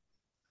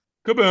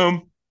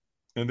 Kaboom!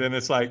 And then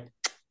it's like,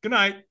 good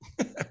night.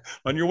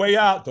 On your way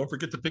out, don't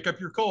forget to pick up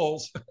your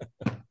coals.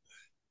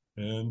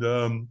 and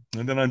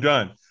then I'm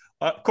done.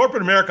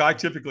 Corporate America, I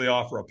typically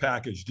offer a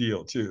package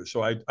deal too.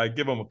 So I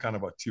give them a kind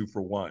of a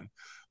 2-for-1.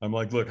 I'm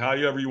like, look,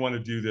 however you want to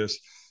do this,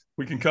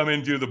 we can come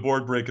in, do the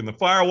board break and the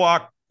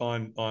firewalk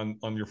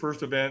on your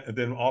first event, and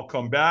then I'll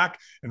come back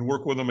and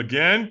work with them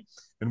again.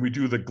 And we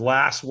do the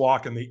glass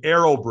walk and the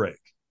arrow break.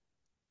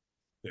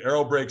 The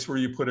arrow break's where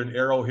you put an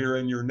arrow here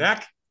in your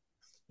neck.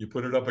 You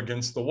put it up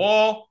against the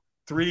wall.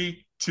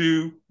 3,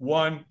 2,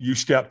 1, you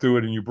step through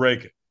it and you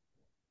break it.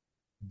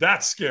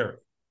 That's scary.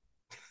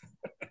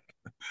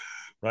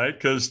 Right?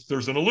 Because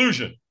there's an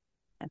illusion.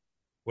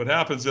 What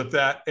happens if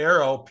that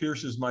arrow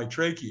pierces my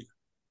trachea?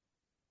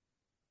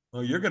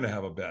 Well, you're going to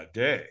have a bad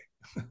day.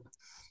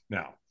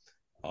 Now,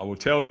 I will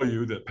tell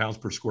you that pounds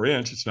per square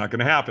inch, it's not going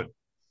to happen,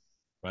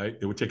 right?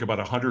 It would take about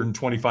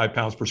 125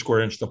 pounds per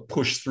square inch to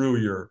push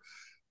through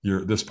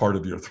this part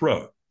of your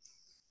throat.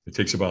 It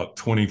takes about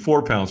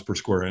 24 pounds per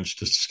square inch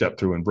to step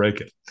through and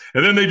break it.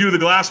 And then they do the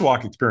glass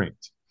walk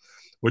experience,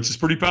 which is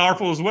pretty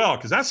powerful as well,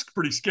 because that's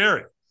pretty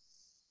scary,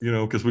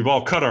 because we've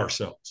all cut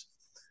ourselves.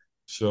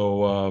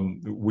 So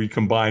we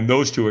combine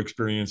those two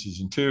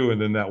experiences in two,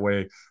 and then that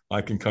way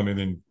I can come in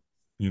and,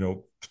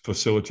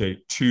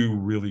 facilitate two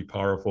really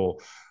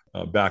powerful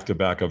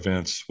back-to-back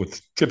events.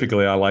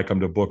 Typically, I like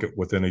them to book it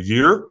within a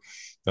year.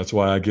 That's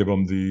why I give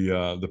them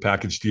the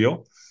package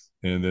deal,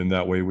 and then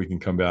that way we can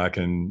come back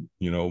and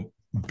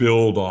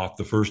build off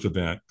the first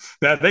event.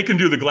 That they can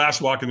do the glass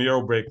walk and the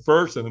arrow break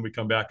first, and then we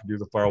come back and do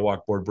the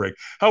firewalk board break.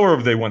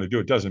 However they want to do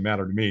it, doesn't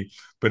matter to me.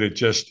 But it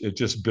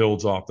just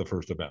builds off the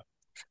first event.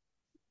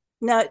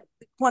 Now,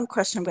 one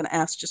question I'm going to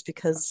ask, just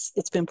because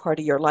it's been part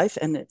of your life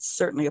and it's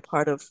certainly a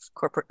part of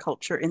corporate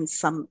culture in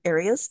some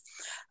areas.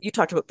 You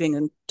talked about being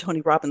in Tony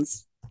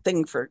Robbins'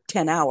 thing for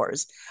 10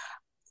 hours.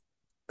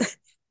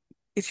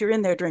 If you're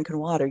in there drinking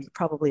water, you're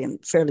probably in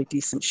fairly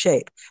decent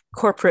shape.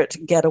 Corporate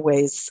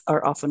getaways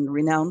are often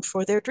renowned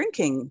for their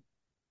drinking,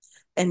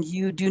 and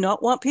you do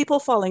not want people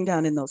falling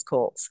down in those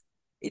coals.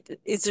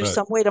 Is there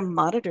some way to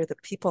monitor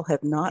that people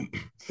have not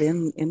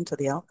been into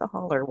the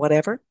alcohol or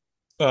whatever?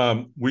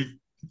 We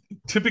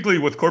typically,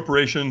 with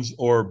corporations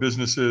or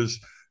businesses,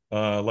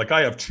 Like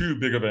I have two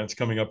big events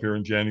coming up here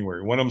in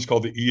January. One of them is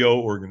called the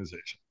EO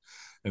organization.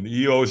 And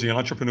the EO is the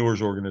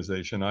Entrepreneurs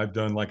Organization. I've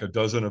done like a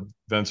dozen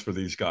events for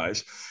these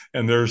guys,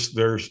 and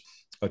there's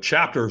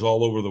chapters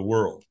all over the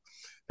world.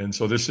 And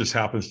so this just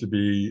happens to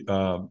be,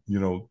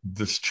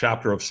 this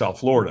chapter of South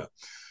Florida.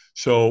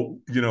 So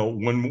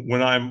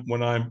when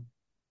I'm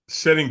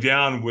sitting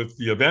down with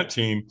the event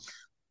team,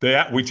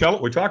 we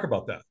talk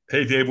about that.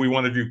 Hey, Dave, we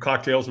want to do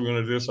cocktails. We want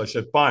to do this. I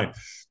said, fine.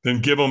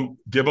 Then give them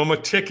a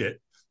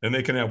ticket, and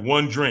they can have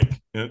one drink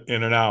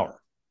in an hour.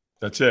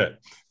 That's it.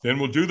 Then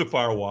we'll do the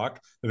firewalk.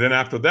 And then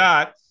after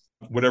that,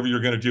 whatever you're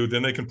going to do,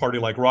 then they can party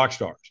like rock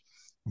stars.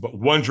 But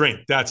one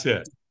drink, that's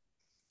it.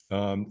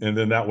 And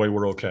then that way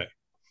we're okay.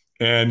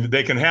 And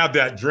they can have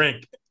that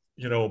drink,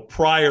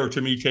 prior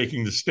to me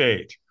taking the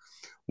stage.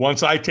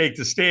 Once I take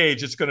the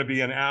stage, it's going to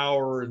be an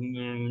hour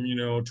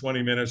and,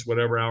 20 minutes,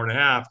 whatever, hour and a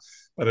half,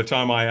 by the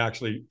time I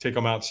actually take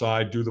them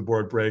outside, do the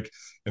board break,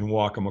 and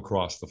walk them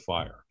across the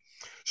fire.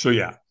 So,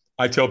 yeah,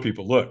 I tell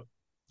people, look,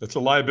 that's a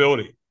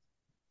liability.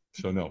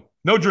 So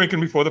no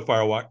drinking before the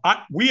firewalk.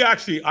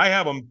 I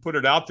have them put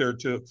it out there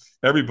to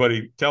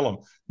everybody, tell them,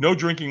 no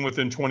drinking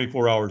within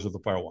 24 hours of the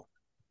firewalk.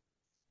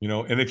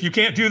 And if you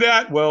can't do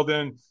that, well,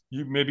 then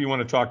you maybe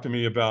want to talk to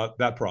me about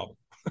that problem.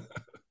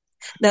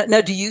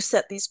 Now, do you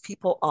set these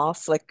people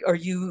off? Like, are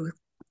you,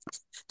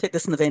 take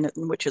this in the vein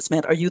in which it's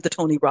meant, are you the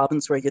Tony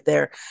Robbins where you're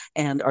there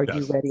and are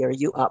you Yes. ready? Are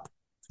you up?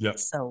 Yep.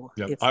 So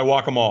yep. I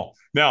walk them all.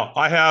 Now,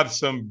 I have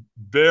some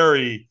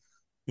very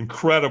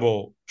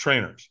incredible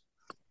trainers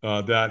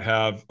that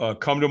have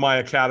come to my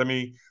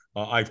academy.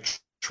 I've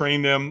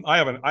trained them. I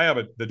have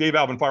the Dave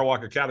Albin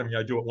Firewalk Academy.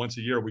 I do it once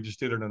a year. We just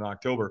did it in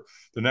October.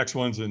 The next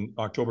one's in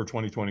October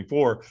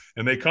 2024.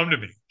 And they come to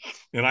me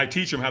and I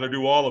teach them how to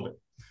do all of it.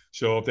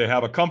 So if they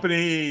have a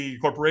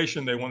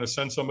corporation, they want to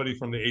send somebody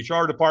from the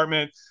HR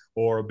department,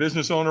 or a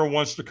business owner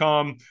wants to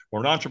come, or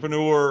an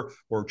entrepreneur,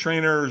 or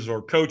trainers,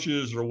 or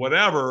coaches, or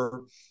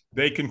whatever,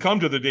 they can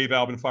come to the Dave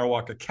Albin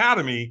Firewalk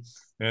Academy,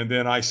 and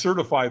then I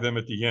certify them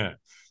at the end.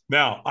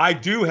 Now, I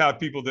do have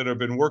people that have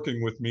been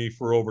working with me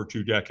for over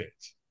 2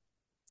 decades.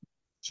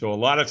 So a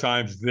lot of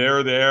times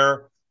they're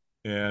there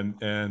and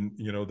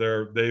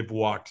they've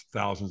walked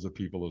thousands of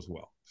people as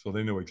well. So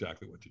they know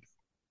exactly what to do.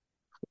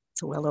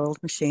 It's a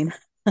well-oiled machine.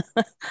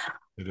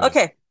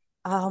 Okay.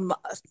 I'm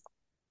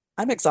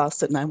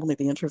exhausted and I'm only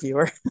the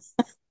interviewer.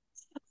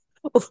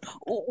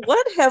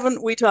 What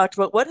haven't we talked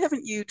about? What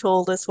haven't you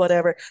told us,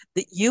 whatever,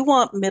 that you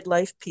want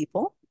midlife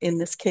people, in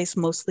this case,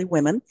 mostly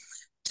women,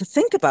 to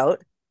think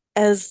about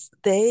as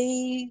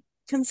they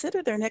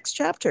consider their next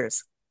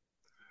chapters?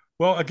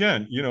 Well,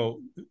 again,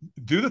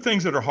 do the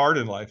things that are hard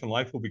in life and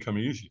life will become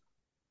easy.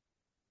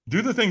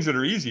 Do the things that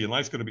are easy and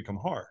life's going to become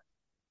hard.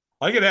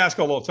 I get asked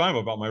all the time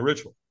about my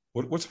ritual.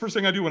 What's the first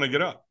thing I do when I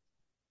get up?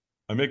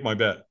 I make my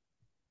bed.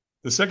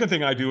 The second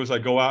thing I do is I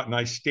go out and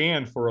I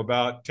stand for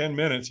about 10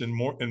 minutes in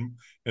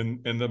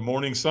the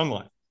morning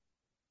sunlight.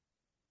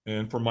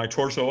 And from my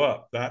torso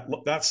up,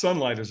 that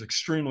sunlight is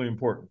extremely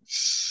important.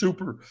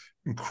 Super,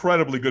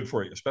 incredibly good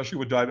for you, especially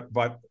with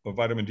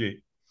vitamin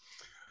D.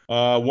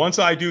 Once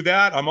I do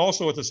that, I'm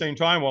also at the same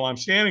time, while I'm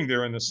standing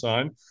there in the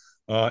sun,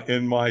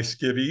 in my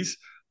skivvies,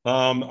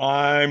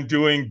 I'm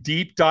doing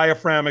deep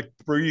diaphragmatic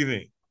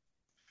breathing.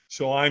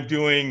 So I'm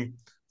doing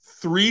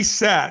 3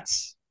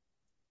 sets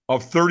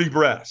of 30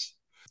 breaths.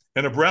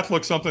 And a breath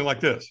looks something like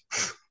this.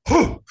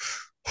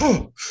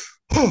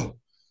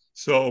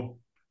 So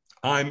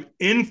I'm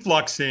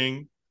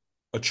influxing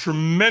a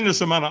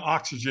tremendous amount of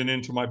oxygen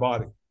into my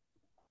body.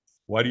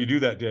 Why do you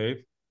do that,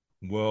 Dave?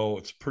 Well,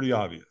 it's pretty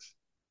obvious.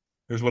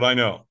 Here's what I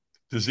know.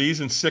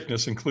 Disease and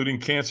sickness, including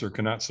cancer,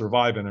 cannot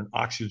survive in an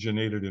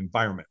oxygenated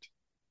environment.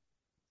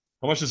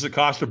 How much does it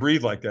cost to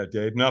breathe like that,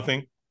 Dave?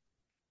 Nothing.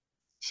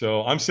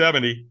 So I'm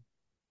 70.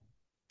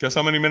 Guess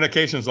how many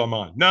medications I'm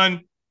on?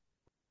 None.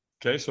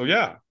 Okay, so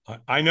yeah,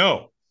 I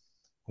know.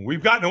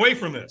 We've gotten away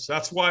from this.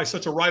 That's why it's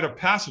such a rite of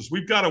passage.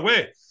 We've got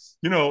away.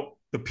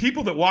 The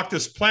people that walked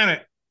this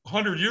planet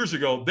 100 years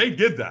ago, they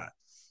did that,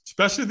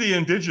 especially the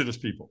indigenous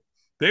people.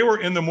 They were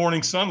in the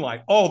morning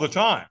sunlight all the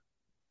time.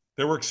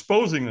 They were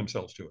exposing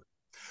themselves to it.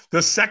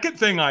 The second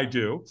thing I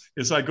do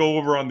is I go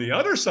over on the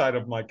other side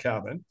of my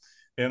cabin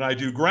and I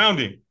do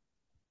grounding.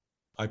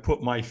 I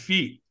put my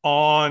feet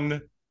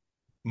on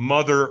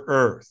Mother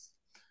Earth.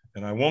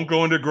 And I won't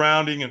go into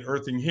grounding and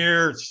earthing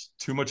here. It's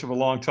too much of a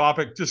long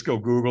topic. Just go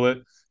Google it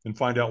and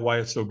find out why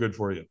it's so good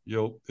for you.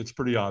 It's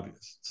pretty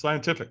obvious. It's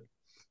scientific.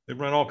 They've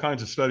run all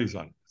kinds of studies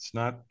on it. It's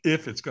not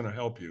if it's going to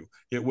help you.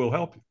 It will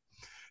help you.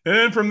 And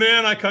then from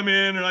then I come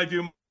in and I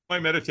do my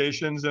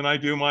meditations and I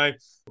do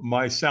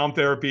my sound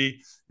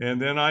therapy.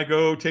 And then I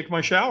go take my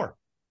shower.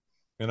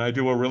 And I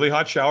do a really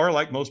hot shower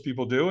like most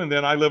people do. And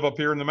then I live up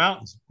here in the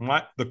mountains.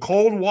 The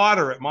cold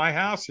water at my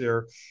house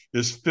here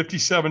is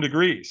 57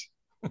 degrees.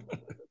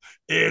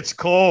 It's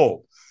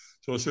cold.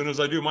 So as soon as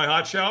I do my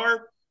hot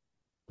shower,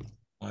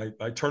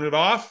 I turn it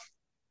off.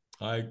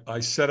 I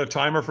set a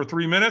timer for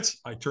 3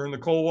 minutes. I turn the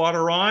cold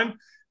water on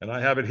and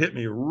I have it hit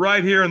me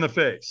right here in the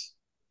face.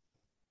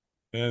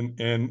 And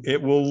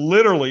it will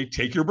literally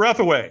take your breath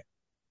away.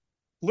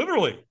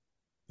 Literally,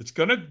 it's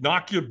going to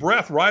knock your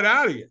breath right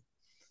out of you.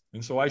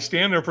 And so I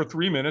stand there for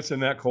 3 minutes in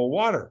that cold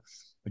water.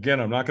 Again,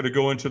 I'm not going to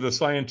go into the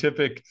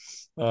scientific.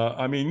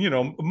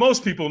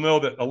 Most people know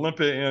that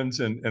Olympians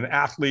and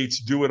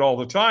athletes do it all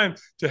the time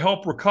to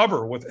help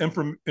recover with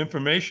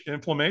inflammation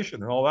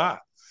and all that.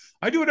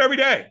 I do it every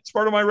day. It's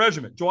part of my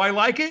regimen. Do I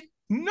like it?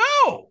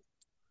 No.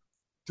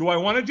 Do I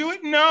want to do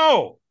it?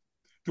 No.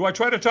 Do I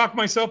try to talk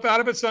myself out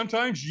of it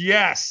sometimes?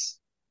 Yes.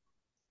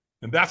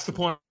 And that's the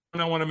point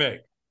I want to make.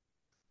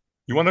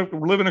 You want to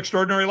live an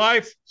extraordinary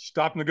life?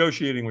 Stop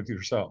negotiating with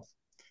yourself.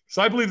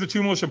 So I believe the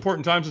two most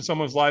important times in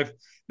someone's life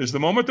is the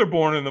moment they're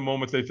born and the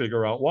moment they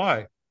figure out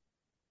why.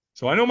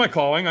 So I know my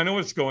calling. I know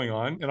what's going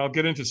on. And I'll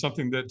get into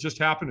something that just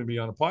happened to me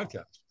on a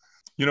podcast.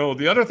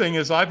 The other thing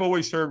is I've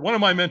always heard, one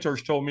of my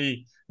mentors told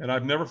me, and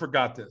I've never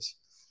forgot this.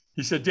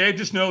 He said, Dave,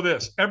 just know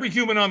this. Every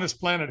human on this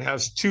planet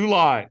has 2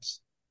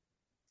 lives.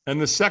 And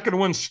the second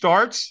one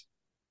starts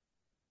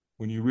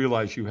when you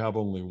realize you have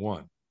only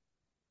one.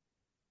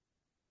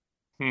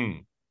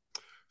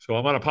 So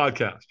I'm on a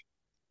podcast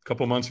a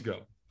couple of months ago.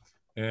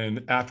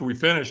 And after we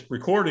finished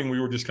recording, we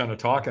were just kind of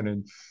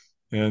talking.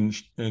 And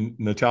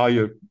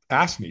Natalia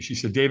asked me, she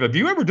said, Dave, have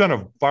you ever done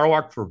a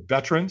firewalk for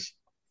veterans?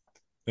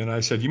 And I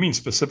said, you mean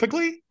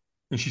specifically?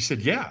 And she said,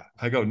 yeah.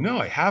 I go, no,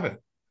 I haven't.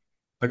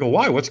 I go,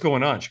 why? What's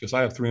going on? She goes,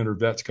 I have 300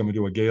 vets coming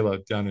to a gala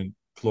down in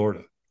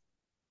Florida.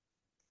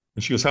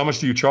 And she goes, how much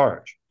do you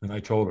charge? And I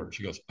told her.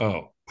 She goes,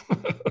 oh.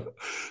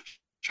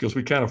 She goes,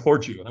 we can't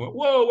afford you. And I went,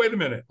 whoa, wait a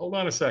minute. Hold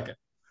on a second.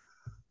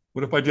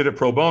 What if I did it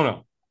pro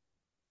bono?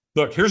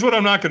 Look, here's what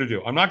I'm not going to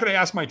do. I'm not going to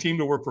ask my team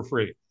to work for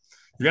free.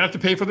 You're going to have to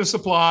pay for the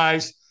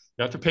supplies.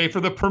 You have to pay for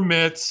the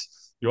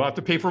permits. You'll have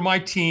to pay for my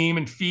team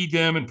and feed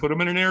them and put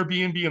them in an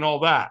Airbnb and all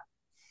that.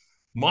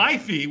 My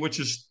fee, which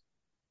is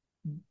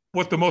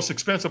what the most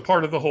expensive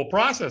part of the whole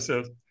process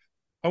is,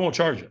 I won't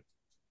charge you.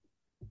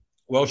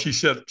 Well, she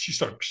said she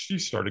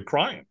started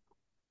crying.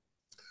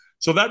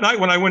 So that night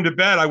when I went to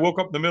bed, I woke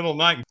up in the middle of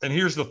the night, and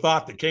here's the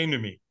thought that came to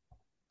me.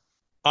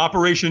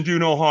 Operation Do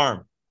No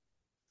Harm.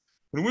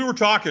 When we were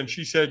talking,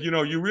 she said,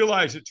 you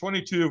realize that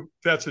 22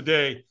 vets a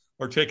day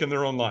are taking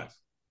their own life.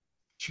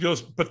 She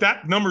goes, but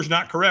that number's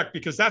not correct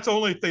because that's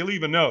only if they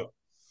leave a note.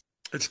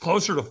 It's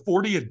closer to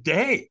 40 a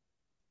day.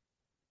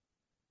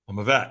 I'm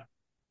a vet.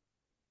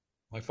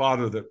 My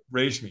father that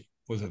raised me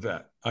was a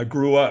vet. I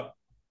grew up.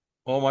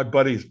 All my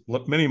buddies,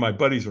 many of my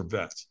buddies are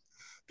vets.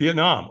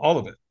 Vietnam, all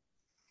of it.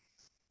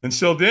 And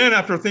so then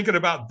after thinking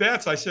about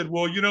vets, I said,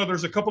 well,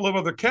 there's a couple of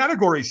other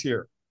categories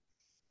here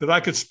that I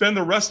could spend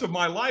the rest of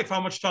my life, how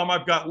much time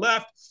I've got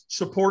left,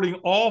 supporting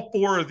all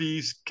 4 of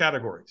these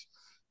categories.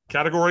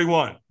 Category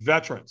 1,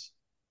 veterans.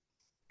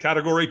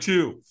 Category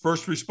 2,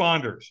 first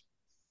responders.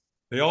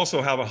 They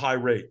also have a high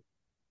rate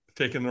of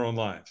taking their own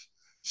lives.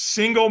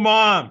 Single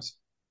moms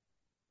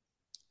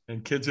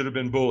and kids that have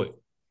been bullied.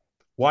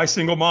 Why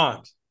single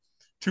moms?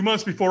 2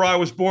 months before I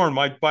was born,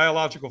 my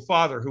biological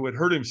father, who had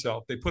hurt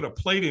himself, they put a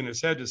plate in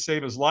his head to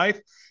save his life,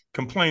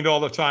 complained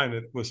all the time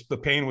that the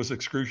pain was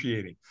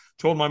excruciating.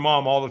 Told my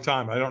mom all the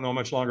time, I don't know how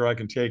much longer I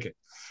can take it.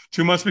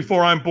 2 months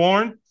before I'm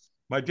born,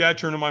 my dad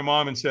turned to my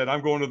mom and said,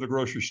 I'm going to the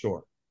grocery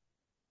store.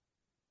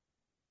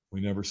 We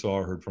never saw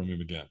or heard from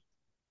him again.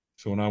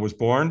 So when I was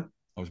born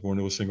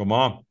to a single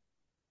mom.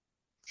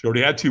 She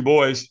already had 2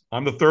 boys.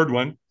 I'm the third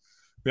one.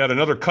 We had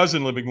another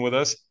cousin living with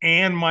us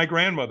and my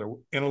grandmother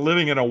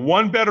living in a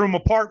 1-bedroom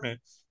apartment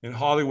in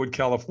Hollywood,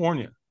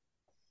 California.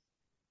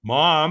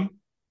 Mom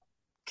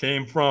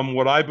came from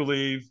what I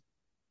believe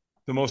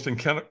the most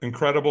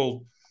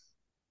incredible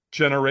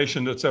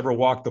generation that's ever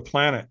walked the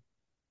planet.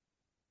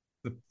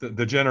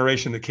 The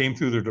generation that came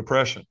through the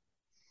Depression,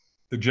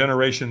 the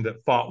generation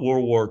that fought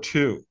World War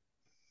II.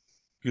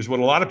 Because what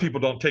a lot of people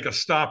don't take a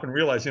stop and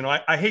realize,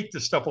 I hate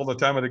this stuff all the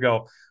time where they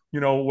go,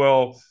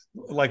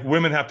 like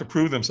women have to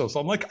prove themselves. So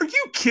I'm like, are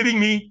you kidding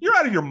me? You're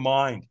out of your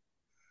mind.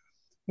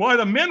 While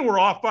the men were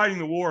off fighting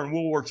the war in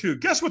World War II,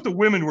 guess what the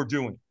women were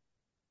doing?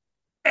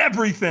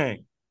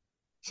 Everything.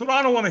 So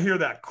I don't want to hear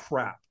that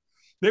crap.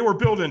 They were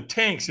building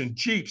tanks and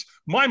Jeeps.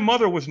 My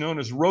mother was known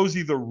as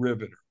Rosie the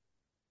Riveter.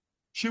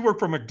 She worked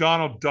for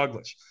McDonnell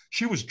Douglas.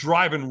 She was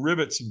driving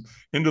rivets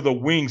into the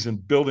wings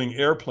and building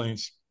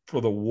airplanes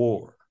for the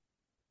war.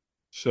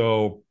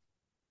 So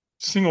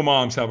single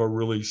moms have a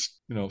really,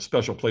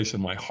 special place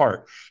in my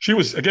heart. She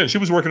was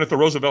working at the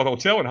Roosevelt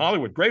Hotel in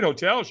Hollywood. Great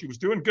hotel. She was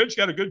doing good.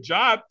 She had a good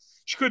job.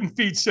 She couldn't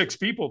feed 6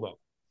 people, though.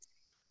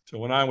 So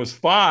when I was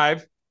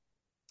 5,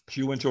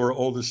 she went to her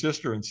oldest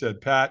sister and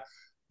said, Pat,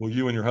 will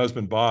you and your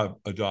husband, Bob,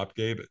 adopt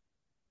David?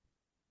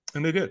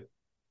 And they did.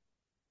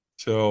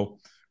 So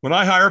when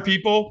I hire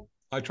people,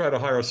 I try to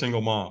hire a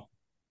single mom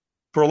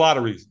for a lot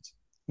of reasons.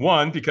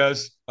 1,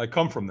 because I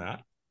come from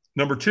that.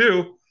 Number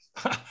 2,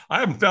 I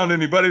haven't found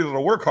anybody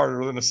that'll work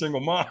harder than a single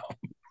mom.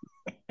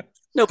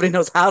 Nobody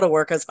knows how to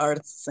work as hard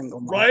as a single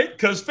mom. Right?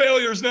 Because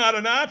failure is not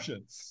an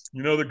option.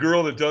 The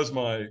girl that does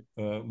my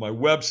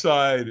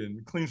website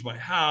and cleans my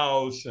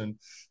house and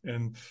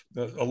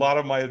a lot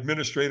of my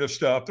administrative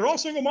stuff, they're all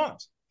single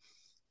moms.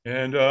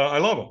 And I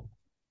love them.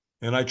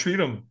 And I treat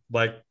them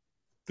like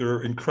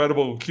they're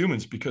incredible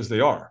humans because they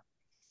are.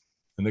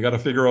 And they got to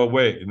figure out a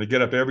way. And they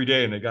get up every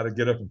day and they got to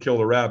get up and kill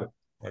the rabbit,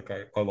 like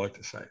I like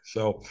to say.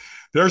 So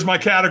there's my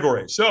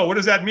category. So what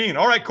does that mean?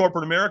 All right,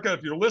 corporate America,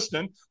 if you're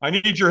listening, I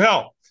need your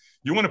help.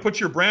 You want to put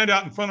your brand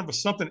out in front of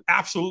something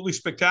absolutely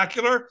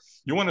spectacular?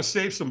 You want to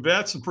save some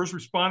vets, some first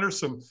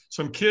responders,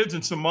 some kids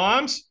and some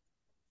moms?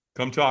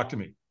 Come talk to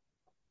me.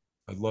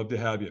 I'd love to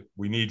have you.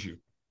 We need you.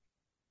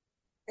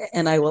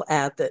 And I will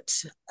add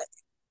that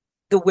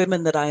the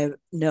women that I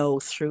know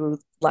through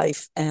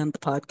life and the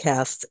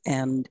podcast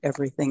and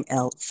everything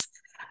else,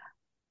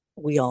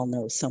 we all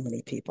know so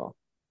many people.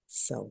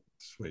 So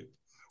sweet.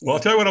 Well,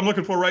 I'll tell you what I'm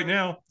looking for right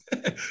now.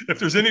 If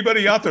there's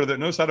anybody out there that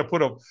knows how to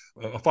put a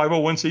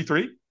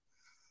 501c3,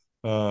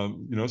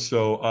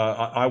 so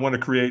I want to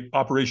create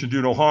Operation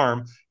Do No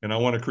Harm, and I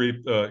want to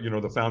create,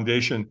 the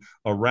foundation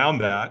around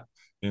that.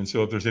 And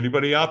so if there's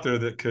anybody out there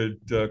that could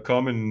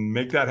come and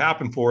make that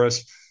happen for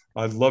us,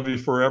 I'd love you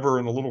forever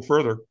and a little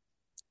further.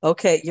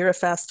 Okay, you're a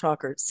fast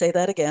talker. Say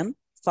that again.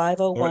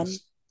 501.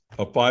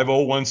 A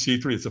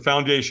 501c3. It's a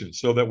foundation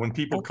so that when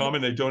people come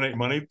and they donate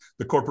money,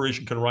 the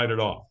corporation can write it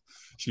off.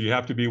 So you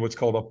have to be what's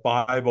called a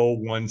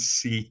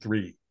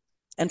 501c3.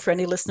 And for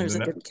any listeners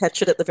that didn't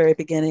catch it at the very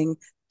beginning,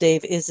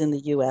 Dave is in the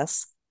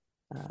U.S.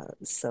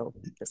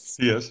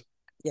 He is.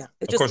 Yeah.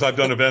 Of course, I've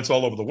done events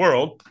all over the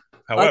world.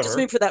 However, I just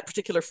mean for that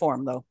particular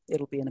form, though,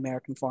 it'll be an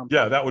American form.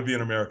 Yeah, that would be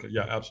in America.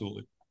 Yeah,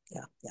 absolutely.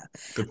 Yeah.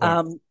 Good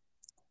point.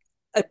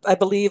 I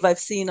believe I've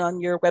seen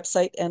on your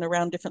website and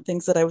around different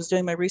things that I was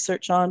doing my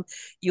research on,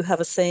 you have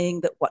a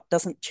saying that what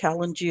doesn't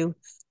challenge you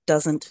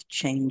doesn't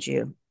change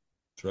you.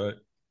 That's right.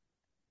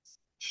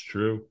 It's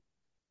true.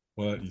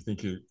 Well, you think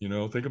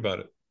think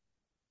about it.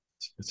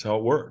 It's how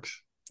it works.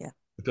 Yeah.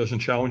 It doesn't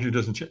challenge you,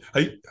 doesn't change.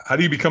 How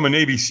do you become a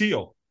Navy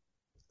SEAL?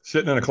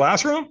 Sitting in a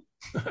classroom?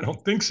 I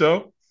don't think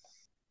so.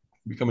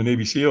 You become a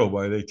Navy SEAL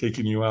by they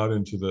taking you out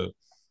into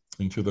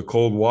the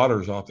cold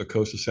waters off the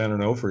coast of San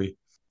Onofre,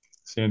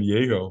 San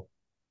Diego,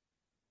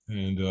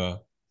 and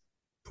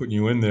putting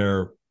you in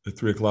there at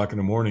 3:00 in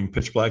the morning,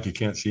 pitch black. You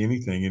can't see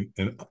anything,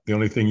 and the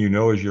only thing you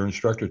know is your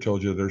instructor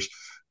told you there's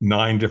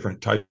 9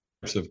 different types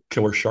of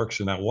killer sharks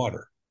in that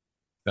water.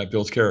 That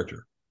builds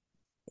character.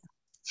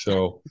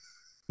 So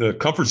the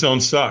comfort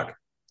zones suck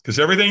because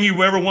everything you've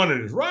ever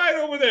wanted is right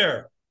over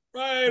there,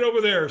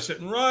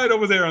 sitting right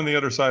over there on the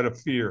other side of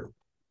fear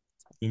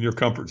in your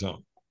comfort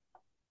zone.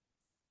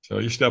 So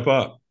you step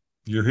up.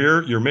 You're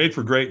here. You're made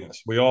for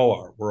greatness. We all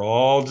are. We're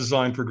all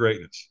designed for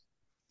greatness.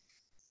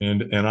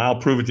 And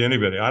I'll prove it to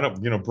anybody. I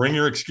don't, bring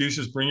your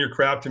excuses, bring your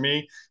crap to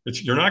me.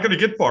 You're not going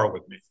to get far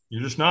with me.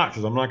 You're just not,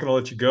 because I'm not going to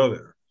let you go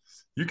there.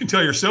 You can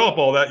tell yourself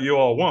all that you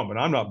all want, but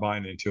I'm not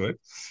buying into it.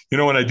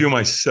 When I do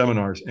my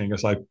seminars,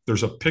 Angus,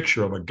 there's a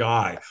picture of a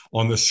guy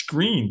on the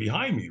screen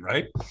behind me,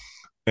 right?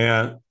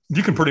 And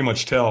you can pretty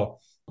much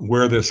tell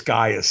where this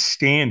guy is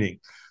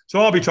standing. So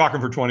I'll be talking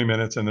for 20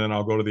 minutes, and then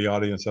I'll go to the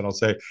audience and I'll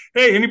say,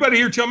 hey, anybody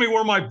here tell me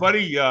where my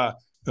buddy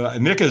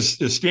Nick is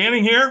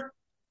standing here?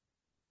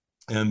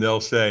 And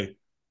they'll say,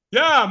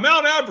 yeah,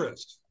 Mount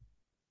Everest.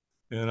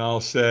 And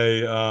I'll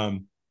say,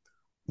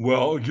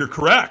 well, you're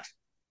correct.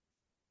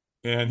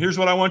 And here's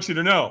what I want you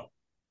to know.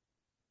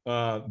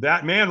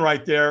 That man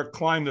right there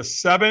climbed the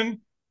 7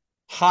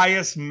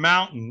 highest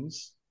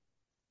mountains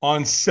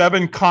on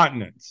 7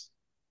 continents.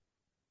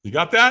 You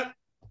got that?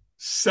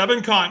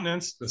 7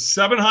 continents, the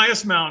 7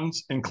 highest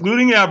mountains,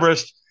 including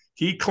Everest.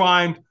 He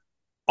climbed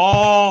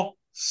all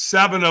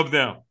 7 of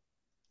them.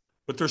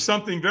 But there's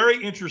something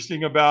very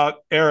interesting about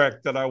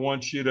Eric that I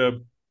want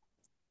to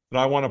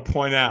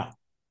point out.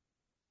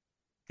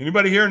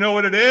 Anybody here know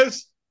what it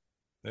is?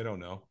 They don't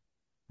know.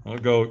 I'll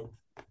go,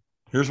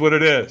 here's what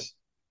it is.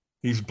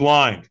 He's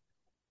blind.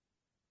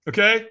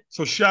 Okay?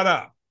 So shut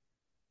up.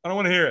 I don't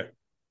want to hear it.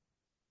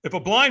 If a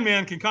blind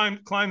man can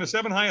climb the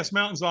 7 highest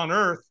mountains on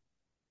earth,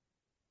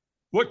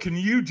 what can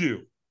you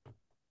do?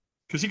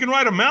 Because he can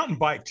ride a mountain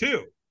bike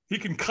too. He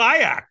can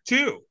kayak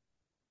too.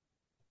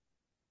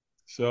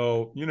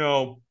 So,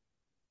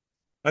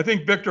 I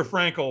think Viktor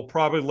Frankl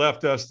probably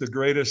left us the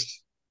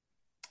greatest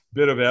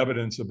bit of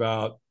evidence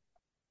about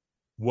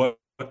what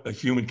a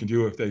human can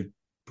do if they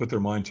put their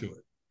mind to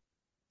it.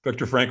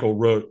 Viktor Frankl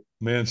wrote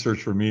Man's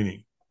Search for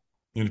Meaning.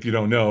 And if you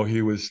don't know,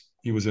 he was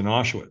in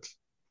Auschwitz.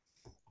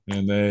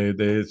 And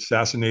they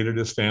assassinated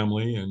his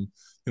family, and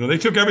they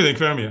took everything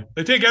from you.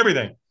 They take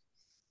everything.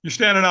 You're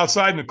standing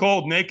outside in the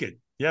cold naked.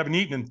 You haven't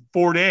eaten in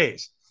 4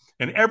 days.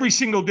 And every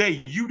single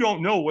day, you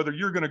don't know whether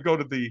you're going to go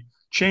to the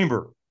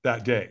chamber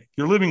that day.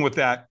 You're living with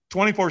that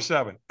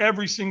 24/7,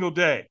 every single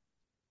day.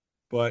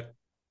 But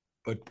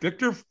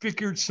Viktor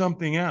figured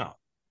something out.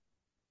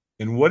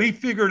 And what he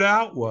figured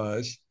out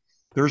was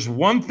there's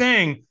one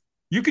thing.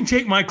 You can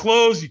take my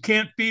clothes. You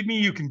can't feed me.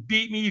 You can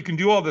beat me. You can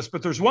do all this.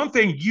 But there's one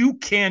thing you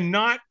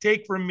cannot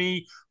take from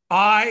me.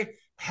 I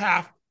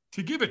have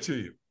to give it to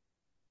you.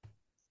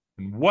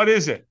 And what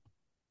is it?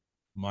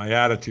 My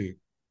attitude.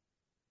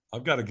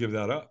 I've got to give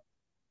that up.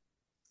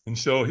 And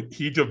so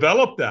he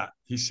developed that.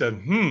 He said,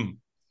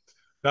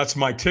 that's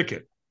my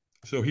ticket.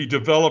 So he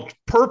developed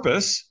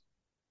purpose.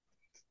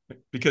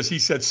 because he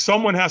said,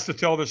 someone has to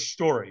tell this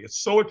story. It's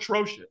so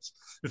atrocious.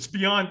 It's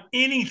beyond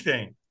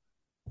anything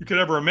you could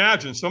ever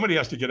imagine. Somebody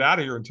has to get out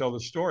of here and tell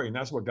this story. And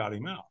that's what got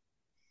him out.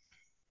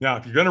 Now,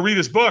 if you're going to read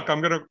his book,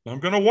 I'm going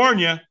to warn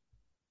you,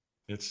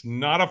 it's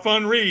not a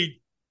fun read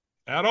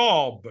at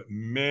all, but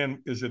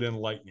man, is it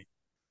enlightening.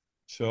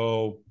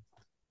 So,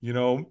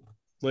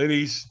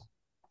 ladies,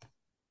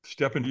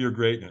 step into your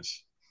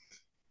greatness.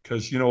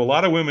 Because, a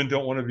lot of women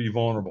don't want to be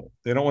vulnerable.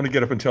 They don't want to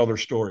get up and tell their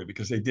story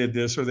because they did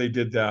this or they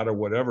did that or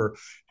whatever.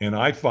 And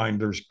I find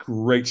there's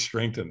great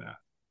strength in that.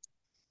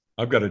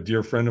 I've got a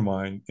dear friend of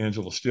mine,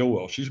 Angela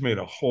Stilwell. She's made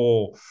a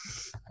whole,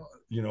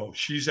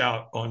 she's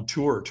out on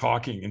tour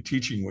talking and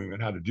teaching women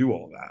how to do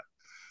all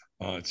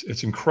that.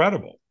 It's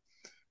incredible.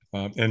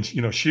 And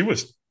she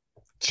was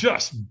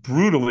just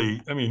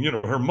brutally,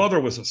 her mother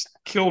was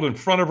killed in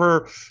front of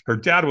her. Her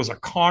dad was a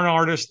con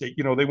artist.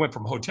 They went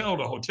from hotel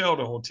to hotel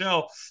to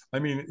hotel.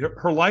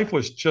 Her life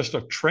was just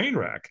a train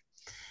wreck.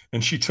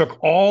 And she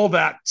took all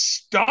that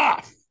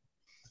stuff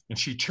and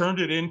she turned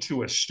it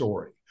into a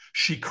story.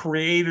 She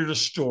created a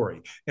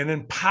story, an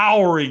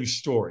empowering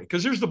story.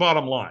 Because here's the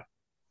bottom line.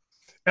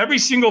 Every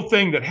single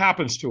thing that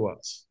happens to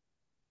us,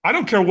 I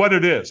don't care what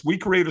it is, we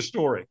create a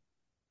story.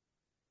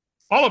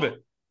 All of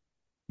it.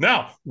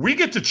 Now, we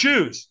get to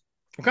choose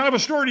what kind of a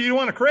story do you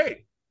want to create?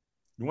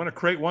 You want to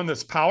create one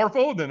that's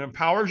powerful, that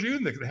empowers you,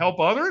 and that can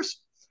help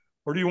others?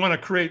 Or do you want to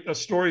create a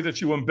story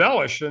that you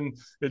embellish and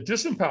it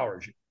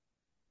disempowers you?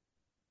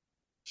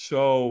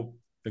 So,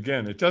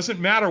 again, it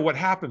doesn't matter what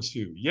happens to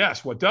you.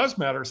 Yes, what does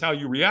matter is how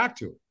you react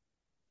to it.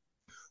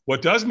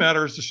 What does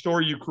matter is the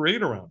story you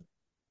create around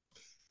it.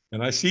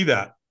 And I see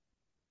that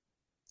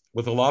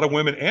with a lot of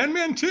women and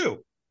men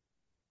too.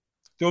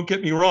 Don't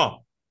get me wrong.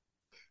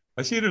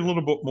 I see it a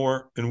little bit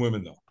more in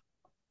women though.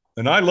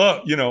 And I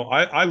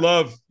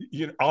love,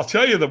 I'll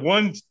tell you the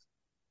one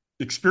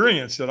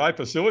experience that I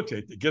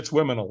facilitate that gets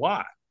women a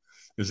lot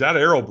is that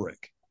arrow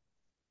break.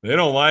 They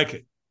don't like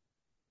it.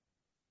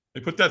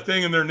 They put that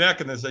thing in their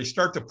neck, and as they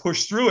start to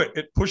push through it,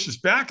 it pushes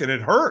back and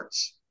it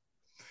hurts.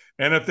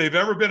 And if they've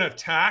ever been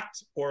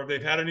attacked or if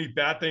they've had any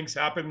bad things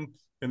happen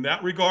in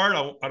that regard,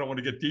 I don't want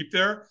to get deep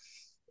there.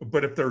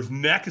 But if their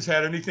neck has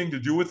had anything to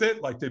do with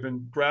it, like they've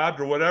been grabbed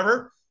or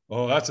whatever,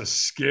 oh, that's a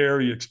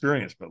scary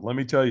experience. But let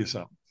me tell you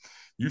something.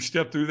 You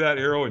step through that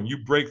arrow and you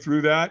break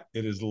through that,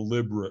 it is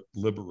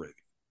liberating.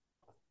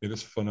 It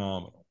is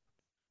phenomenal.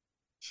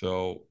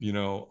 So,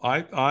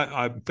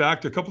 in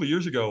fact, a couple of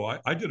years ago,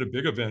 I did a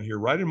big event here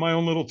right in my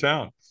own little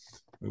town.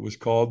 It was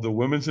called the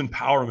Women's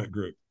Empowerment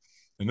Group.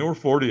 And there were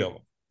 40 of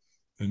them.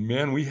 And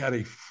man, we had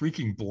a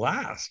freaking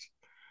blast.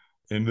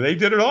 And they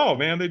did it all,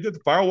 man. They did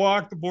the fire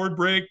walk, the board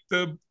break,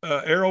 the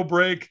arrow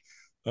break,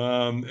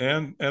 and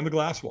the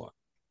glass walk.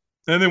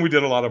 And then we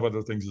did a lot of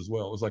other things as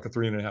well. It was like a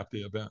 3.5-day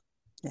event.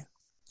 Yeah.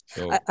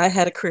 So I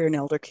had a career in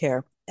elder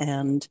care,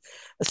 and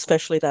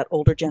especially that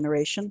older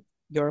generation,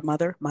 your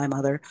mother, my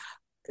mother,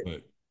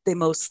 right. They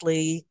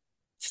mostly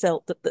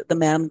felt that the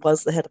man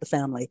was the head of the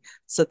family,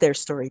 so their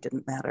story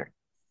didn't matter.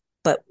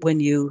 But when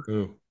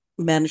you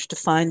managed to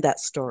find that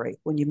story,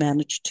 when you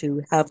managed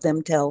to have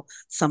them tell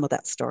some of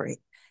that story,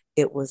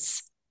 it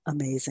was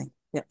amazing.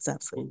 It was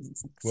absolutely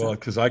amazing. Well,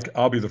 because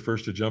I'll be the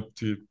first to jump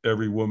to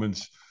every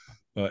woman's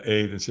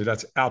aid and say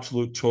that's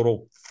absolute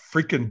total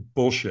freaking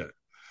bullshit.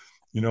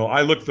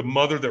 I look at the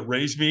mother that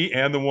raised me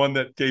and the one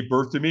that gave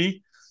birth to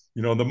me.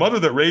 The mother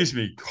that raised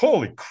me,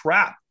 holy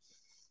crap.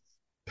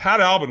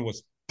 Pat Albin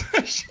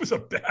she was a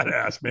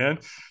badass, man.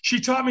 She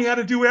taught me how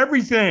to do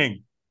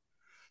everything.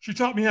 She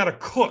taught me how to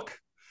cook,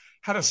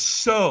 how to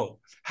sew,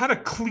 how to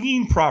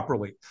clean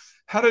properly,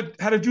 how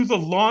to do the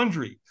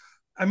laundry.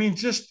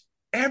 Just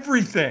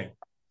everything.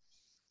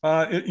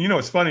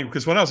 It's funny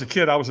because when I was a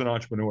kid, I was an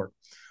entrepreneur.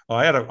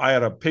 I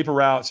had a paper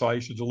route, so I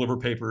used to deliver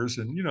papers,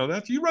 and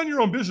that you run your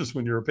own business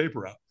when you're a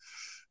paper route,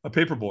 a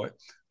paper boy.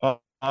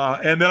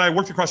 And then I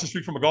worked across the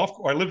street from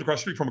I lived across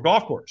the street from a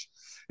golf course.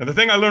 And the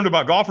thing I learned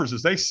about golfers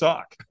is they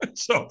suck.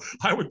 So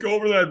I would go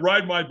over there, I'd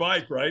ride my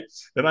bike, right?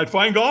 And I'd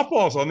find golf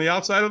balls on the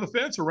outside of the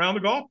fence around the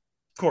golf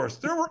course.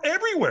 They were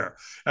everywhere.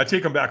 I'd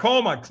take them back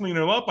home. I'd clean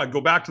them up. I'd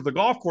go back to the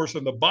golf course,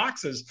 and the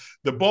boxes,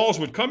 the balls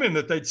would come in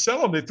that they'd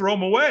sell them. They'd throw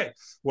them away.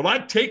 Well,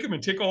 I'd take them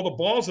and take all the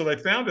balls that I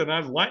found, and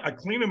I'd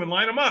clean them and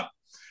line them up.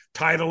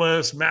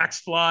 Titleist,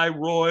 Maxfly,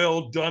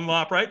 Royal,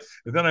 Dunlop, right?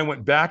 And then I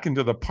went back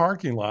into the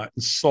parking lot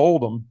and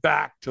sold them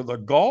back to the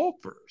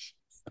golfers.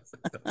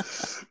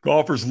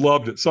 Golfers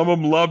loved it. Some of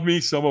them loved me.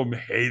 Some of them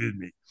hated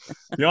me.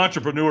 The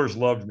entrepreneurs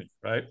loved me,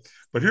 right?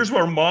 But here's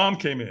where mom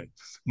came in.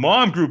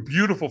 Mom grew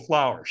beautiful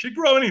flowers. She'd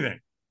grow anything.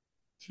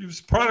 She was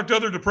a product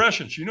of their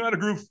depression. She knew how to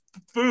grow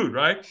food,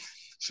 right?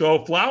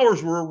 So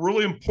flowers were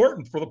really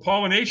important for the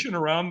pollination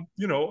around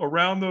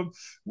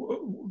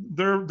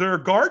their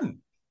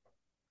garden.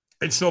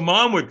 And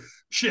so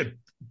she had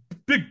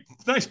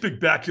nice big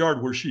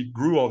backyard where she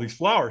grew all these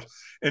flowers.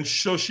 And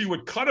so she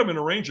would cut them and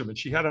arrange them. And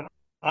she had an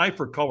eye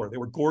for color. They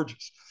were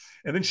gorgeous.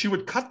 And then she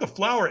would cut the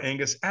flower,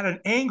 Angus, at an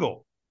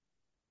angle,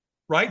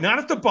 right? Not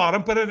at the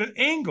bottom, but at an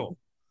angle.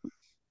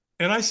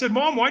 And I said,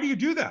 Mom, why do you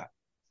do that?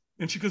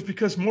 And she goes,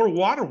 because more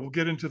water will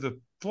get into the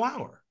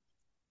flower.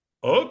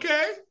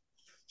 Okay.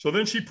 So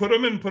then she put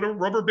a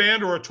rubber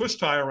band or a twist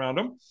tie around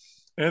them.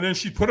 And then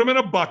she put them in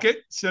a bucket,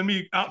 send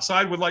me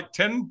outside with like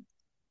 10,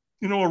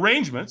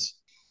 arrangements.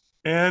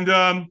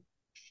 And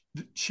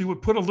she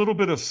would put a little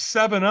bit of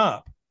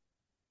 7-Up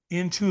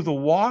into the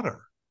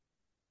water.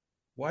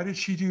 Why did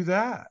she do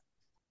that?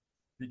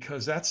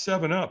 Because that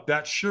 7-Up,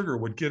 that sugar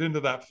would get into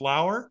that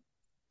flower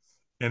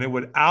and it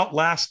would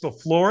outlast the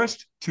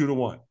florist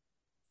 2-1.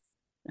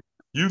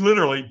 You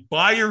literally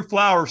buy your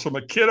flowers from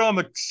a kid on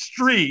the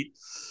street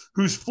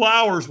whose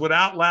flowers would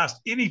outlast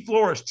any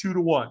florist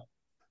 2-1.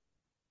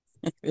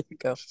 There you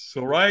go.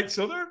 So, right.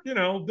 So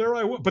there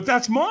I was. But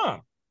that's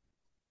mom.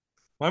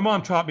 My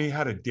mom taught me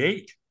how to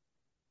date.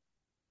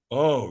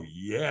 Oh,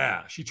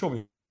 yeah. She told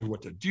me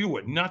what to do,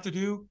 what not to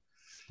do.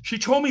 She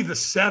told me the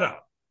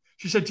setup.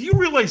 She said, do you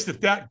realize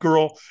that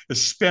girl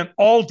has spent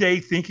all day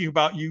thinking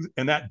about you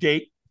and that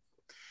date?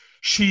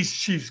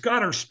 She's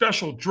got her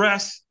special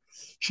dress.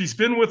 She's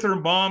been with her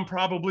mom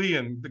probably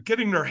and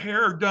getting their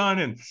hair done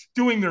and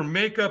doing their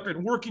makeup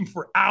and working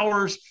for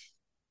hours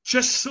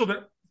just so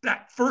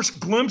that first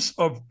glimpse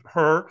of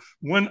her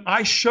when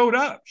I showed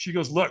up. She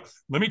goes, look,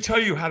 let me tell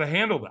you how to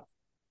handle that.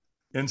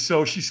 And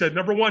so she said,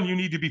 number one, you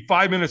need to be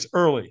 5 minutes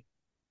early.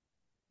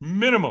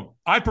 Minimum.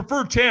 I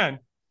prefer 10,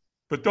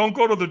 but don't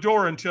go to the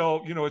door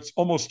until, it's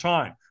almost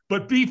time.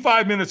 But be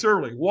 5 minutes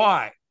early.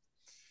 Why?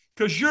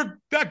 Because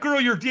that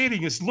girl you're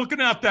dating is looking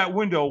out that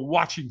window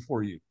watching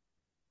for you.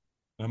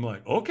 I'm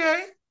like,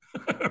 okay.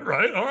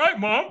 Right. All right,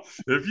 mom.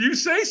 If you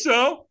say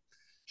so.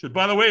 She said,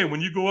 by the way, when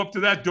you go up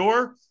to that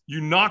door,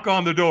 you knock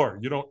on the door.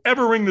 You don't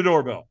ever ring the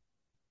doorbell.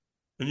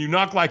 And you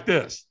knock like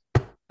this.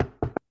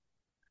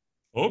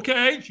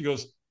 Okay. She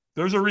goes,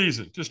 there's a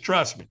reason. Just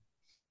trust me.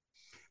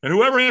 And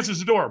whoever answers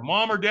the door,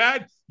 mom or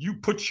dad, you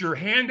put your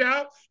hand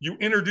out, you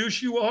introduce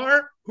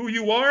who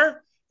you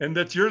are, and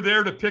that you're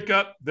there to pick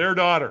up their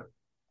daughter.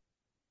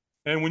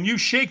 And when you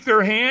shake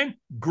their hand,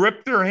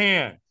 grip their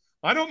hand.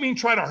 I don't mean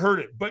try to hurt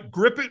it, but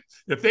grip it.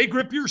 If they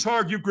grip yours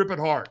hard, you grip it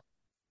hard.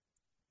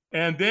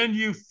 And then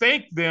you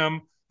thank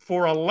them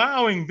for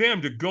allowing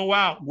them to go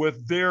out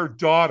with their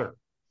daughter.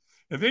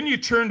 And then you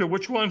turn to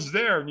which one's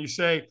there and you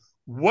say,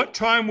 what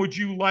time would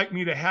you like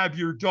me to have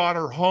your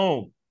daughter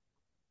home?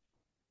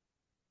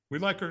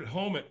 We'd like her at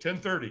home at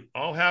 10:30.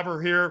 I'll have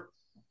her here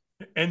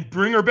and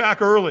bring her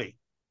back early.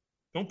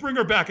 Don't bring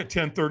her back at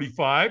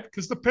 10:35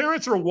 because the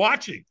parents are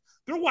watching.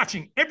 They're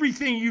watching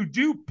everything you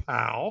do,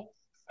 pal.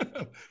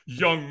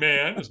 Young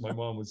man, as my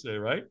mom would say,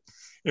 right?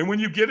 And when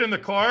you get in the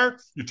car,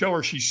 you tell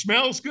her she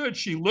smells good,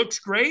 she looks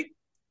great.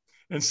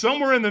 And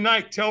somewhere in the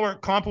night, tell her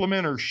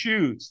compliment her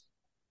shoes.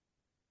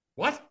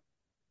 What?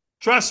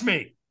 Trust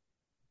me.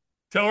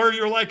 Tell her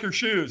you like her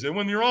shoes. And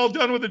when you're all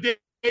done with the date,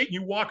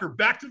 you walk her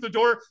back to the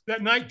door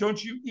that night,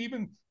 don't you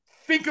even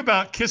think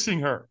about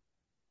kissing her.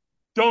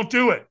 Don't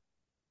do it.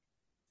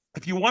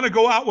 If you want to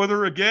go out with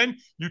her again,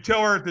 you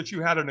tell her that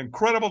you had an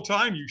incredible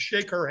time. You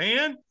shake her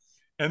hand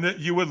and that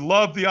you would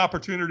love the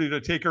opportunity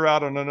to take her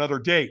out on another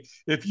date.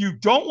 If you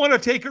don't want to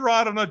take her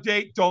out on a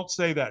date, don't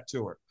say that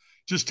to her.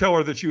 Just tell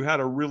her that you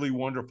had a really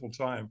wonderful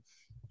time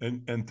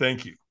and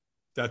thank you.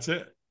 That's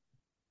it.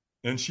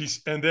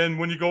 And then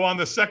when you go on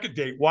the second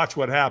date, watch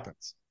what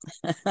happens.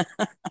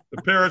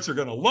 The parents are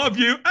going to love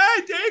you.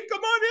 Hey, Dave,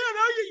 come on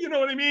in. You know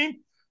what I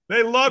mean?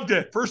 They loved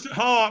it.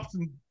 How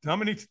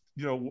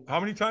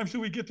many times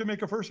do we get to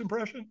make a first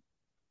impression?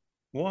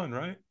 One,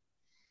 right?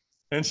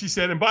 And she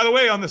said, and by the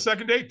way, on the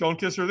second date, don't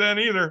kiss her then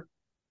either.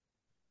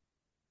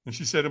 And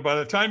she said, and by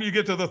the time you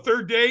get to the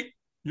third date,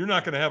 you're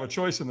not going to have a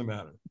choice in the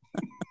matter.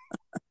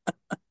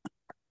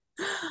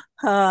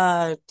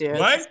 Dear.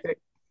 Right?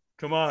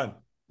 Come on.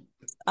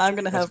 I'm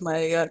going to have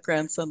my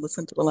grandson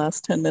listen to the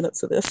last 10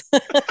 minutes of this.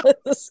 This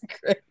is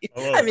great.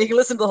 I mean, you can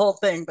listen to the whole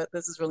thing, but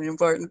this is really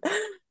important.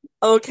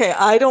 Okay,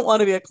 I don't want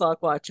to be a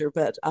clock watcher,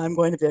 but I'm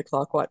going to be a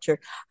clock watcher.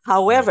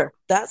 However,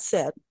 that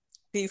said,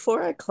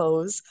 before I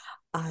close,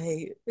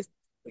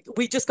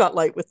 we just got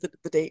light with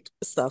the date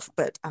stuff,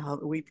 but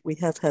we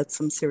have had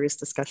some serious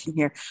discussion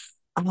here.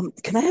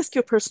 Can I ask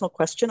you a personal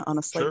question on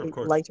a slightly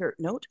lighter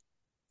note?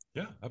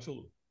 Yeah,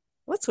 absolutely.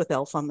 What's with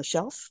Elf on the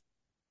Shelf?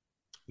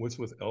 What's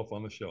with Elf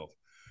on the Shelf?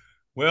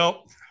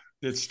 Well,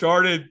 it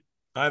started,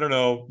 I don't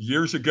know,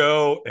 years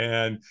ago,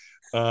 and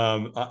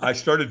I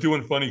started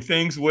doing funny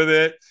things with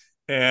it.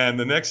 And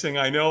the next thing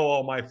I know,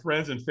 all my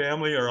friends and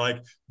family are like,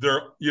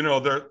 they're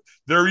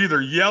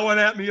either yelling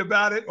at me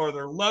about it or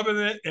they're loving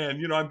it,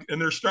 and and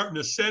they're starting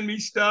to send me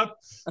stuff.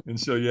 And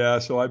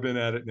so I've been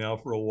at it now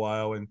for a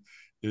while, and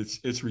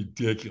it's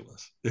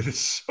ridiculous. It is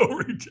so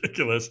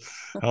ridiculous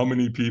how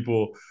many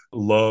people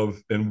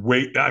love and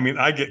wait. I mean,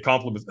 I get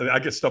compliments. I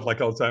get stuff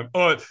like all the time.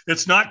 Oh,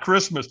 it's not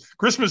Christmas.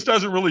 Christmas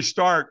doesn't really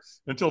start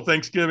until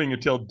Thanksgiving,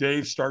 until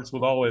Dave starts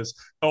with all his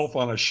Elf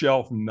on a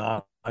Shelf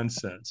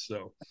nonsense.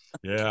 So,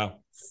 yeah,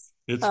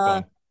 it's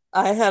fun.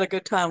 I had a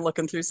good time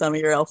looking through some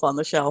of your Elf on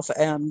the Shelf,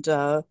 and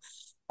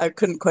I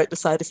couldn't quite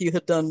decide if you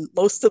had done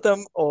most of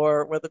them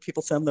or whether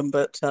people send them,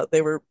 but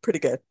they were pretty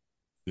good.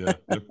 Yeah,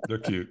 they're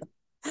cute.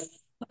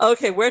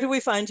 Okay, where do we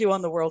find you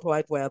on the World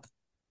Wide Web?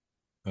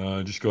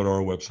 Just go to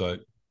our website.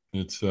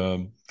 It's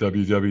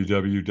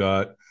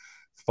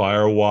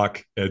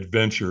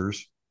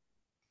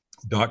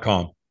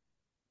www.firewalkadventures.com.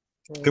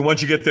 And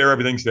once you get there,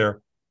 everything's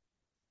there.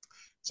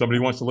 Somebody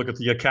wants to look at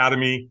the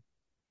academy,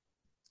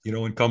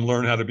 and come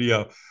learn how to be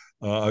a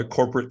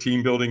corporate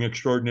team building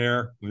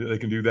extraordinaire, they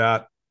can do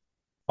that.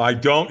 I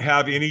don't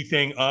have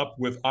anything up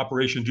with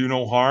Operation Do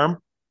No Harm.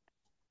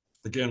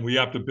 Again, we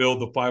have to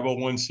build the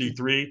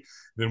 501c3.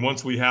 Then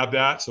once we have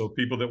that, so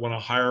people that want to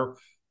hire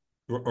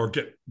or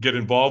get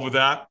involved with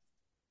that,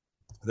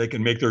 they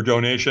can make their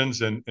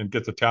donations and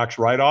get the tax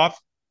write-off.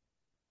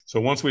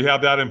 So once we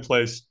have that in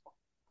place,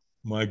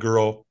 my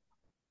girl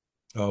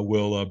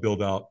will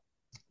build out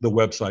the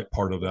website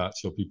part of that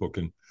so people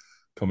can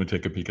come and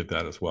take a peek at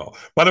that as well.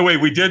 By the way,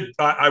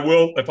 I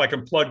will, if I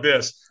can plug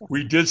this,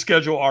 we did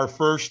schedule our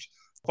first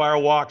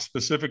Firewalk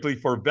specifically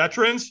for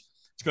veterans.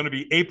 It's going to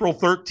be April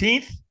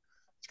 13th.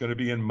 It's going to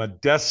be in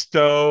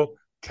Modesto,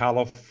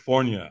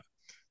 California.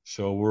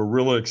 So we're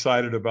really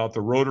excited about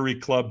the Rotary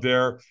Club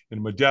there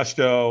in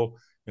Modesto,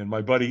 and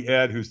my buddy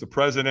Ed, who's the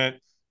president,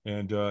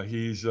 and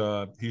he's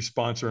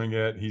sponsoring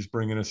it. He's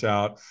bringing us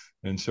out,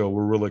 and so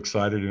we're really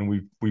excited. And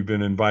we've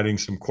been inviting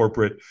some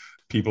corporate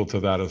people to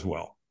that as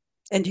well.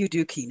 And you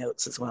do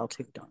keynotes as well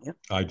too, don't you?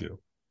 I do,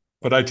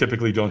 but I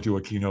typically don't do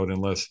a keynote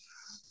unless,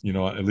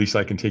 at least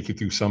I can take you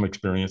through some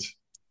experience.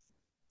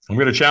 I'm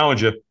going to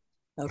challenge you.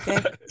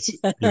 Okay.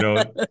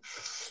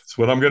 It's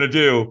what I'm going to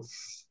do.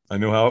 I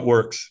know how it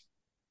works.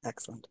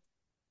 Excellent.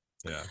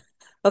 Yeah.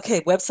 Okay,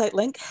 website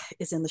link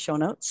is in the show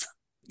notes.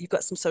 You've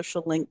got some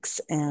social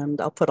links, and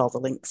I'll put all the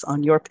links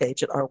on your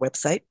page at our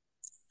website.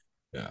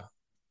 Yeah.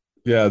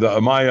 Yeah,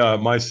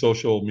 my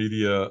social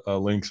media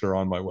links are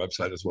on my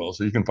website as well,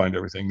 so you can find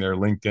everything there: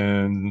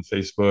 LinkedIn,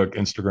 Facebook,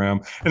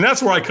 Instagram, and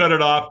that's where I cut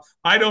it off.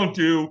 I don't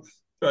do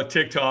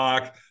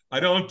TikTok. I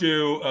don't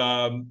do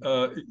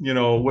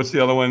what's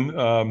the other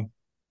one?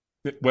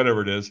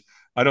 Whatever it is,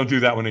 I don't do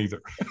that one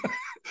either.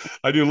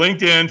 I do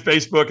LinkedIn,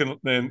 Facebook,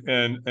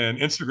 and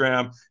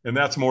Instagram, and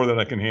that's more than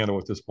I can handle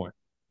at this point.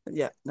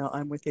 Yeah, no,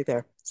 I'm with you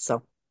there.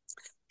 So,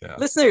 yeah.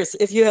 Listeners,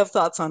 if you have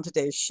thoughts on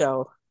today's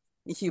show,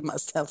 you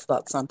must have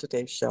thoughts on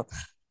today's show.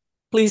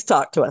 Please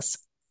talk to us.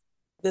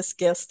 This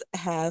guest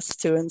has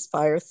to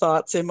inspire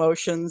thoughts,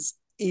 emotions,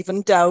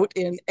 even doubt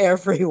in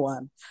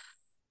everyone.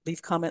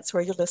 Leave comments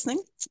where you're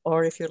listening,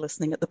 or if you're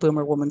listening at the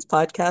Boomer Woman's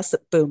podcast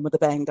at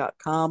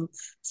boomwithabang.com,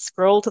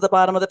 scroll to the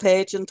bottom of the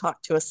page and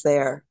talk to us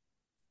there.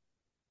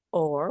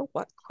 Or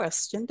what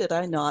question did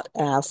I not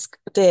ask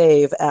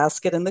Dave?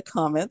 Ask it in the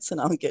comments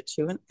and I'll get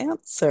you an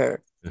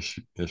answer. Yes,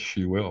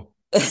 she will.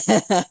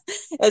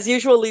 As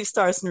usual, leave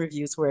stars and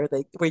reviews where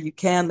you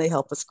can. They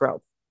help us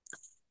grow.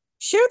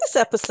 Share this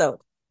episode.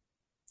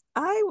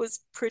 I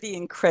was pretty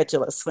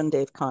incredulous when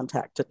Dave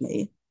contacted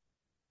me.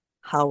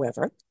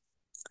 However,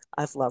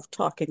 I've loved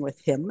talking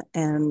with him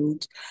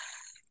and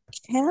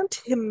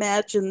can't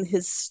imagine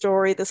his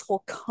story, this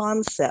whole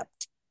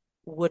concept,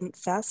 wouldn't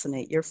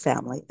fascinate your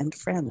family and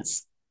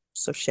friends.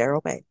 So share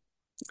away.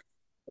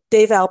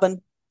 Dave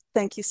Albin,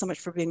 thank you so much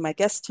for being my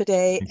guest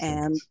today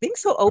and being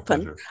so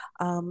open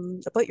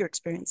about your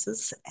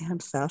experiences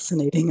and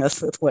fascinating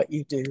us with what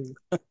you do.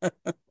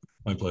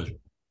 My pleasure.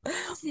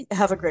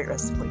 Have a great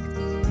rest of the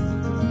week.